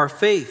shipwreck our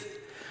faith.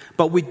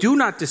 But we do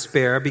not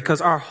despair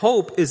because our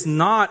hope is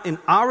not in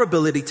our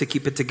ability to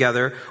keep it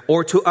together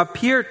or to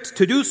appear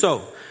to do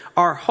so.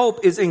 Our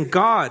hope is in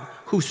God,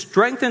 who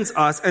strengthens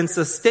us and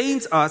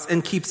sustains us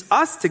and keeps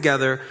us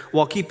together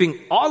while keeping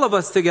all of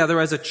us together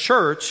as a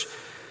church.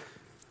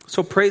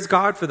 So praise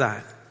God for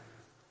that.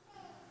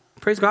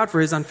 Praise God for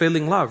his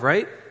unfailing love,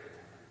 right?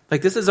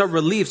 Like, this is a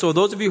relief. So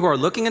those of you who are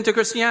looking into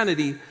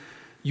Christianity,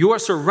 you are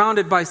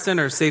surrounded by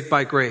sinners saved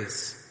by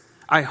grace.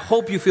 I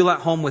hope you feel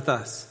at home with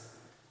us.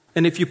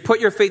 And if you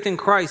put your faith in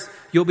Christ,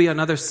 you'll be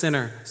another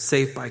sinner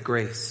saved by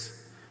grace.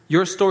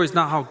 Your story is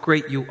not how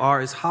great you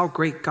are, it's how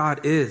great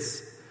God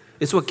is.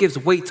 It's what gives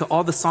weight to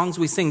all the songs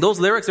we sing. Those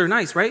lyrics are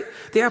nice, right?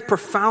 They have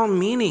profound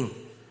meaning.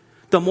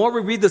 The more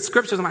we read the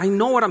scriptures, I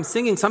know what I'm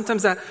singing.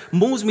 Sometimes that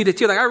moves me to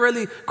tears. Like, I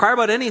rarely cry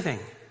about anything,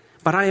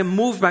 but I am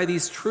moved by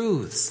these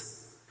truths.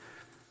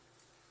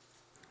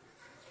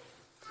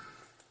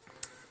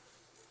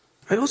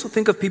 I also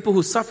think of people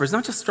who suffer. It's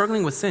not just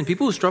struggling with sin.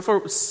 People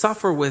who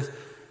suffer with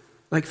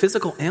like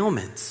physical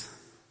ailments.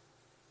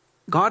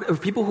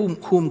 People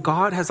whom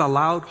God has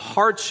allowed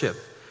hardship.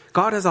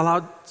 God has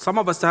allowed some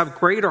of us to have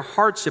greater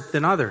hardship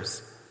than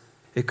others.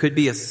 It could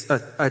be a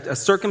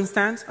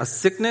circumstance, a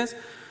sickness.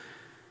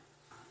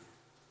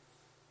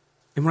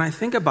 And when I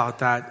think about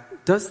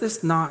that,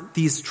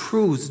 these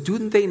truths, do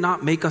they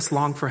not make us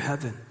long for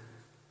heaven?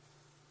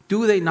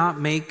 Do they not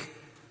make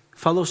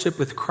fellowship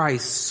with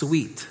Christ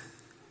sweet?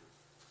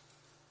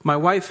 My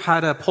wife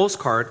had a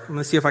postcard. I'm going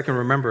to see if I can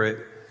remember it.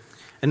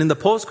 And in the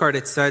postcard,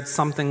 it said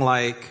something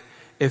like,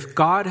 if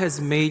God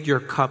has made your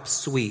cup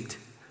sweet,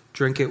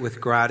 drink it with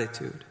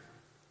gratitude.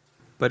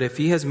 But if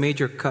he has made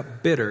your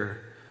cup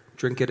bitter,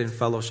 drink it in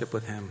fellowship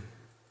with him.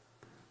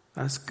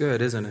 That's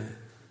good, isn't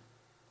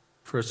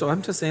it? So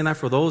I'm just saying that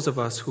for those of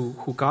us who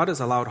God has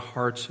allowed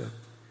hardship.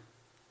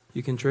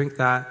 You can drink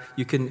that.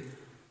 You can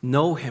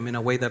know him in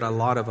a way that a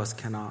lot of us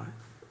cannot.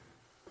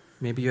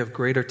 Maybe you have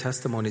greater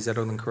testimonies that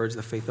will encourage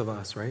the faith of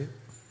us, right?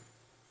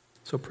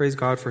 So praise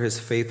God for his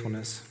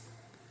faithfulness.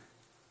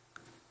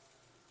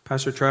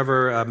 Pastor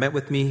Trevor met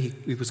with me.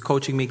 He was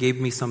coaching me, gave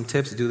me some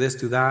tips. Do this,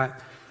 do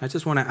that. I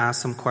just want to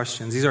ask some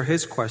questions. These are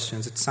his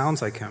questions. It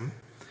sounds like him.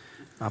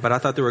 But I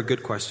thought they were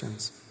good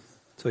questions.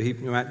 So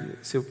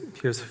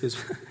here's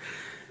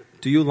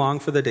do you long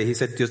for the day? He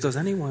said, does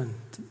anyone?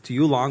 Do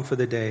you long for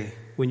the day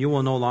when you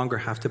will no longer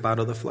have to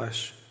battle the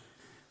flesh?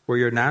 Where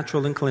your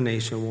natural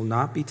inclination will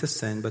not be to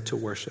sin, but to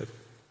worship?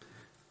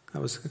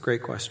 That was a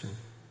great question.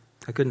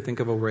 I couldn't think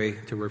of a way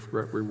to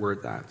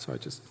reword that, so I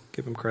just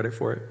give him credit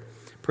for it.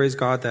 Praise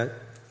God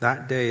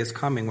that day is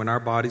coming when our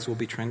bodies will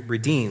be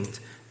redeemed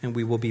and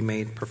we will be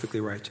made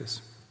perfectly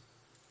righteous.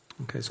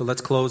 Okay, so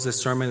let's close this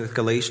sermon with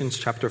Galatians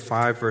chapter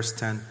 5, verse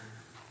 10.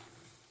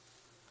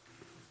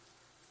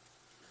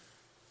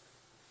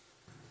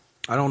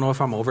 I don't know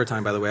if I'm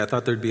overtime, by the way. I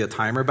thought there'd be a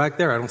timer back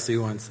there. I don't see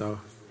one, so...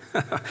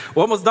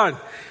 We're almost done.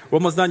 We're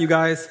almost done, you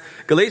guys.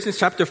 Galatians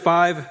chapter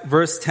 5,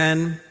 verse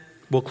 10.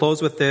 We'll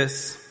close with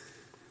this.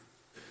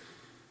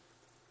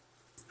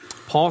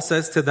 Paul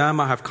says to them,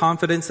 I have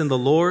confidence in the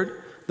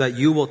Lord that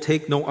you will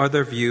take no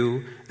other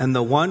view, and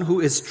the one who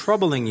is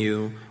troubling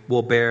you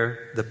will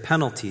bear the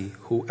penalty,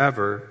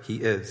 whoever he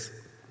is.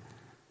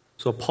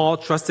 So Paul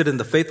trusted in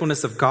the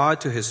faithfulness of God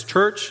to his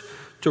church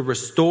to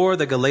restore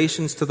the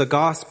Galatians to the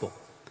gospel.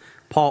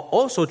 Paul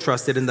also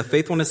trusted in the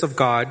faithfulness of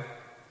God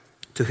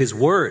to his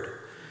word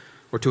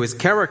or to his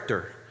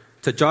character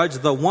to judge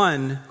the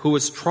one who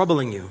is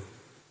troubling you.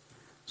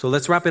 So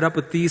let's wrap it up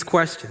with these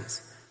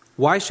questions.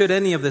 Why should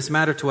any of this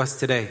matter to us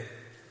today?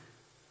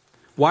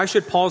 Why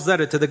should Paul's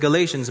letter to the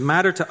Galatians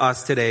matter to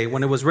us today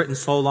when it was written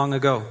so long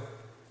ago?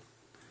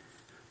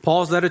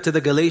 Paul's letter to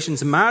the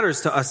Galatians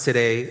matters to us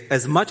today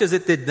as much as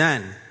it did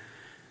then,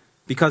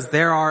 because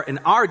there are in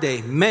our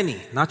day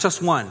many, not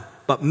just one,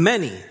 but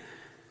many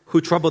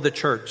who trouble the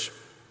church.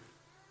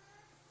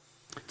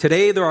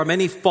 Today there are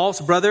many false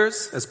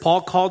brothers, as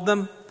Paul called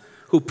them,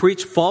 who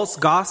preach false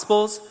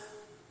gospels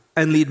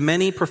and lead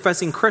many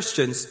professing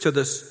Christians to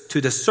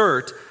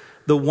desert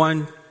the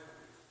one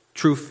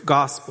true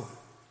gospel.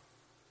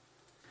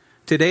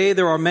 Today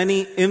there are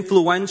many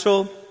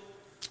influential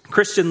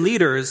Christian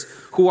leaders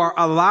who are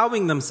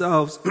allowing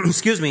themselves,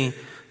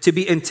 to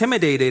be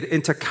intimidated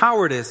into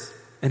cowardice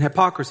and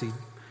hypocrisy.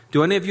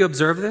 Do any of you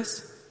observe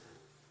this?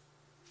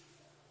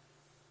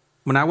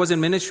 When I was in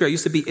ministry, I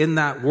used to be in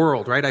that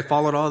world, right? I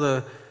followed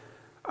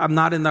I'm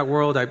not in that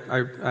world.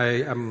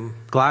 I'm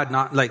glad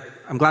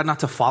not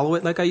to follow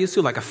it like I used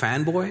to, like a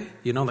fanboy,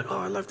 like, oh,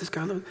 I love this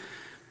guy.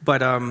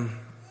 But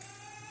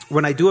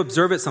when I do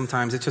observe it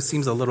sometimes, it just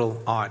seems a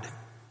little odd.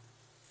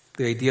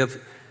 The idea of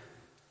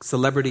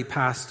celebrity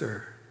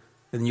pastor,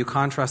 and you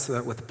contrast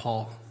that with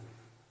Paul.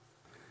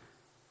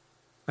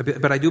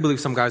 But I do believe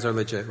some guys are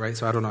legit, right?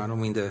 So I don't know. I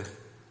don't mean to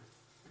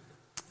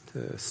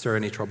stir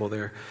any trouble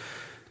there.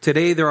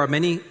 Today, there are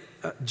many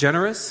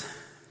generous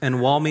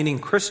and well-meaning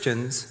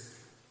Christians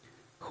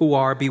who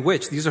are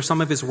bewitched. These are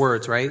some of his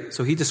words, right?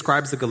 So he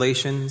describes the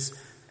Galatians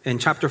in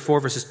chapter 4,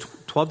 verses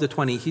 12 to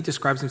 20. He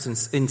describes them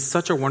in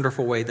such a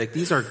wonderful way. Like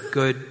these are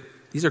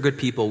good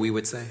people, we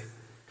would say.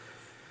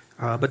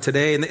 But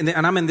today,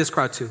 and I'm in this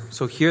crowd too.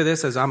 So hear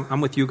this as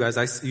I'm with you guys.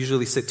 I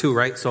usually sit too,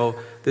 right? So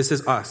this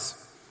is us.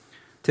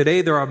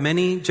 Today, there are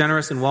many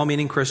generous and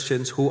well-meaning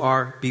Christians who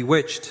are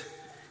bewitched,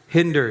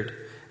 hindered,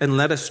 and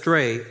led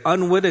astray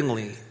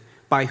unwittingly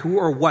by who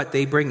or what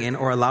they bring in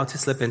or allow to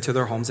slip into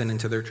their homes and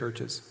into their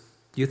churches.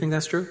 Do you think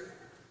that's true?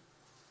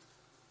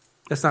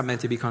 That's not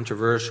meant to be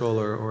controversial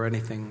or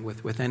anything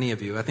with any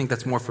of you. I think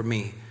that's more for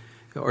me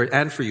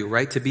and for you,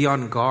 right? To be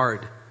on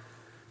guard,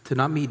 to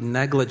not be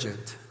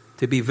negligent,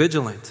 to be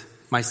vigilant.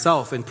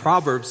 Myself, in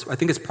Proverbs, I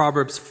think it's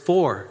Proverbs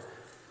 4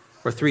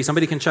 or 3.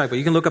 Somebody can check, but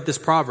you can look up this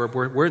proverb.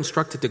 We're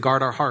instructed to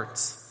guard our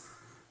hearts.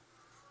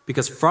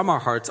 Because from our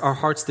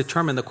hearts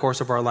determine the course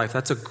of our life.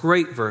 That's a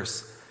great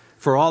verse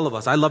for all of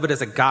us. I love it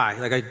as a guy.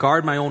 Like I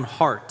guard my own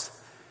heart.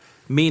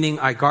 Meaning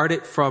I guard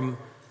it from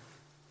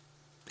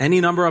any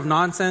number of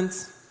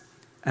nonsense,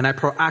 and I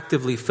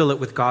proactively fill it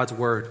with God's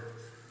word.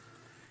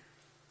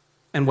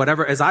 And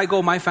whatever, as I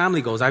go, my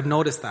family goes. I've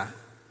noticed that.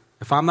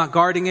 If I'm not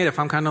guarding it, if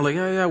I'm kind of like,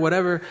 yeah,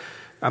 whatever,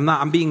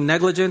 I'm being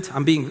negligent,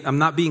 I'm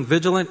not being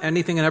vigilant,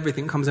 anything and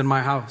everything comes in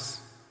my house.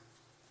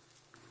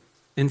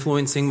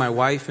 Influencing my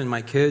wife and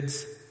my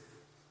kids.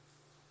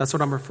 That's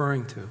what I'm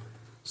referring to.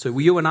 So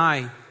you and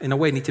I, in a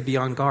way, need to be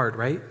on guard,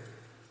 right?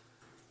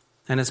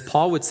 And as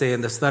Paul would say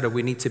in this letter,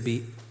 we need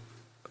to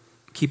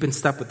keep in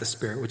step with the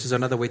Spirit, which is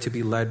another way to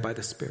be led by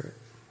the Spirit.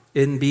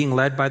 In being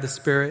led by the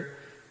Spirit,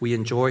 we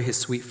enjoy his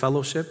sweet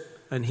fellowship,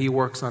 and he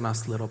works on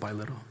us little by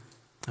little.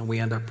 And we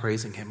end up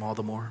praising him all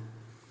the more.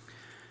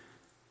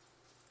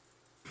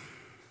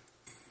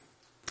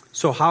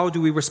 So how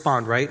do we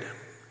respond, right?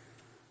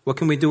 What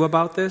can we do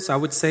about this? I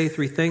would say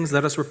 3 things.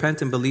 Let us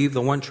repent and believe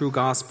the one true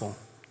gospel,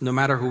 no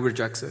matter who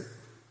rejects it.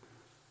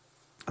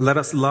 Let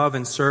us love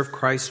and serve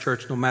Christ's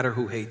church, no matter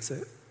who hates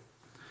it.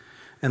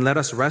 And let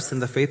us rest in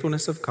the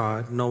faithfulness of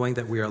God, knowing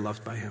that we are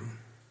loved by him.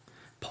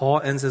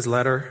 Paul ends his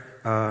letter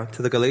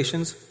to the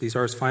Galatians. These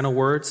are his final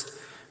words.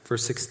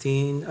 Verse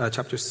 16,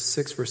 chapter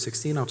 6, verse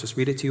 16. I'll just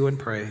read it to you and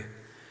pray.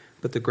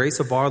 But the grace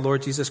of our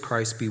Lord Jesus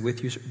Christ be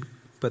with you.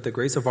 But the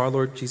grace of our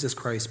Lord Jesus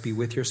Christ be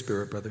with your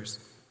spirit, brothers.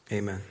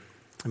 Amen.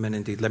 Amen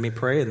indeed. Let me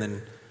pray and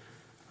then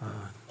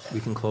we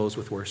can close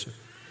with worship.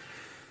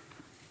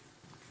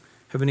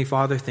 Heavenly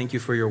Father, thank you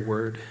for your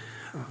word.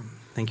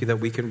 Thank you that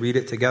we can read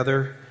it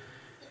together.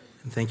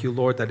 And thank you,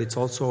 Lord, that it's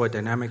also a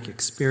dynamic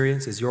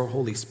experience as your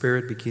Holy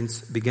Spirit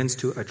begins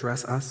to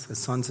address us as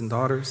sons and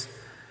daughters.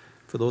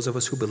 For those of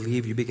us who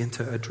believe, you begin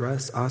to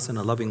address us in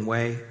a loving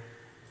way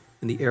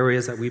in the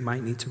areas that we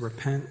might need to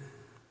repent,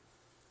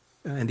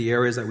 in the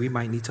areas that we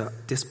might need to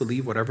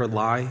disbelieve whatever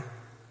lie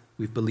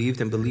we've believed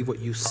and believe what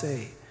you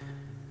say.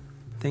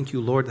 Thank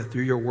you, Lord, that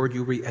through your word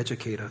you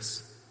re-educate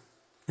us.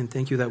 And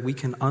thank you that we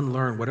can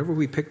unlearn whatever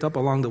we picked up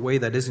along the way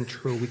that isn't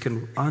true. We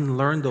can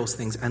unlearn those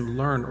things and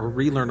learn or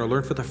relearn or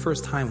learn for the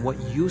first time what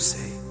you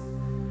say.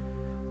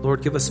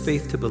 Lord, give us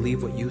faith to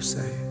believe what you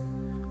say.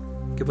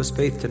 Give us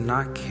faith to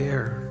not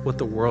care what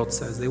the world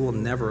says. They will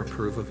never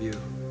approve of you.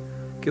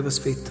 Give us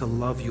faith to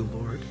love you,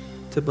 Lord,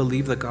 to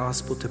believe the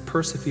gospel, to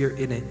persevere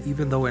in it,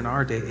 even though in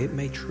our day it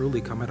may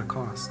truly come at a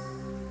cost.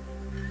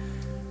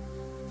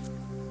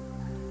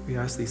 We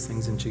ask these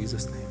things in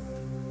Jesus' name.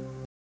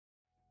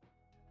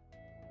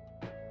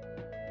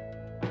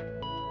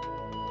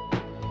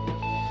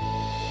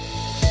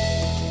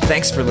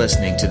 Thanks for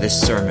listening to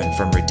this sermon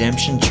from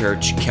Redemption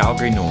Church,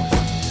 Calgary North.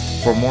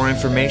 For more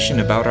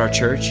information about our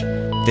church,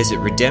 visit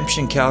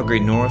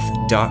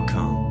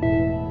redemptioncalgarynorth.com.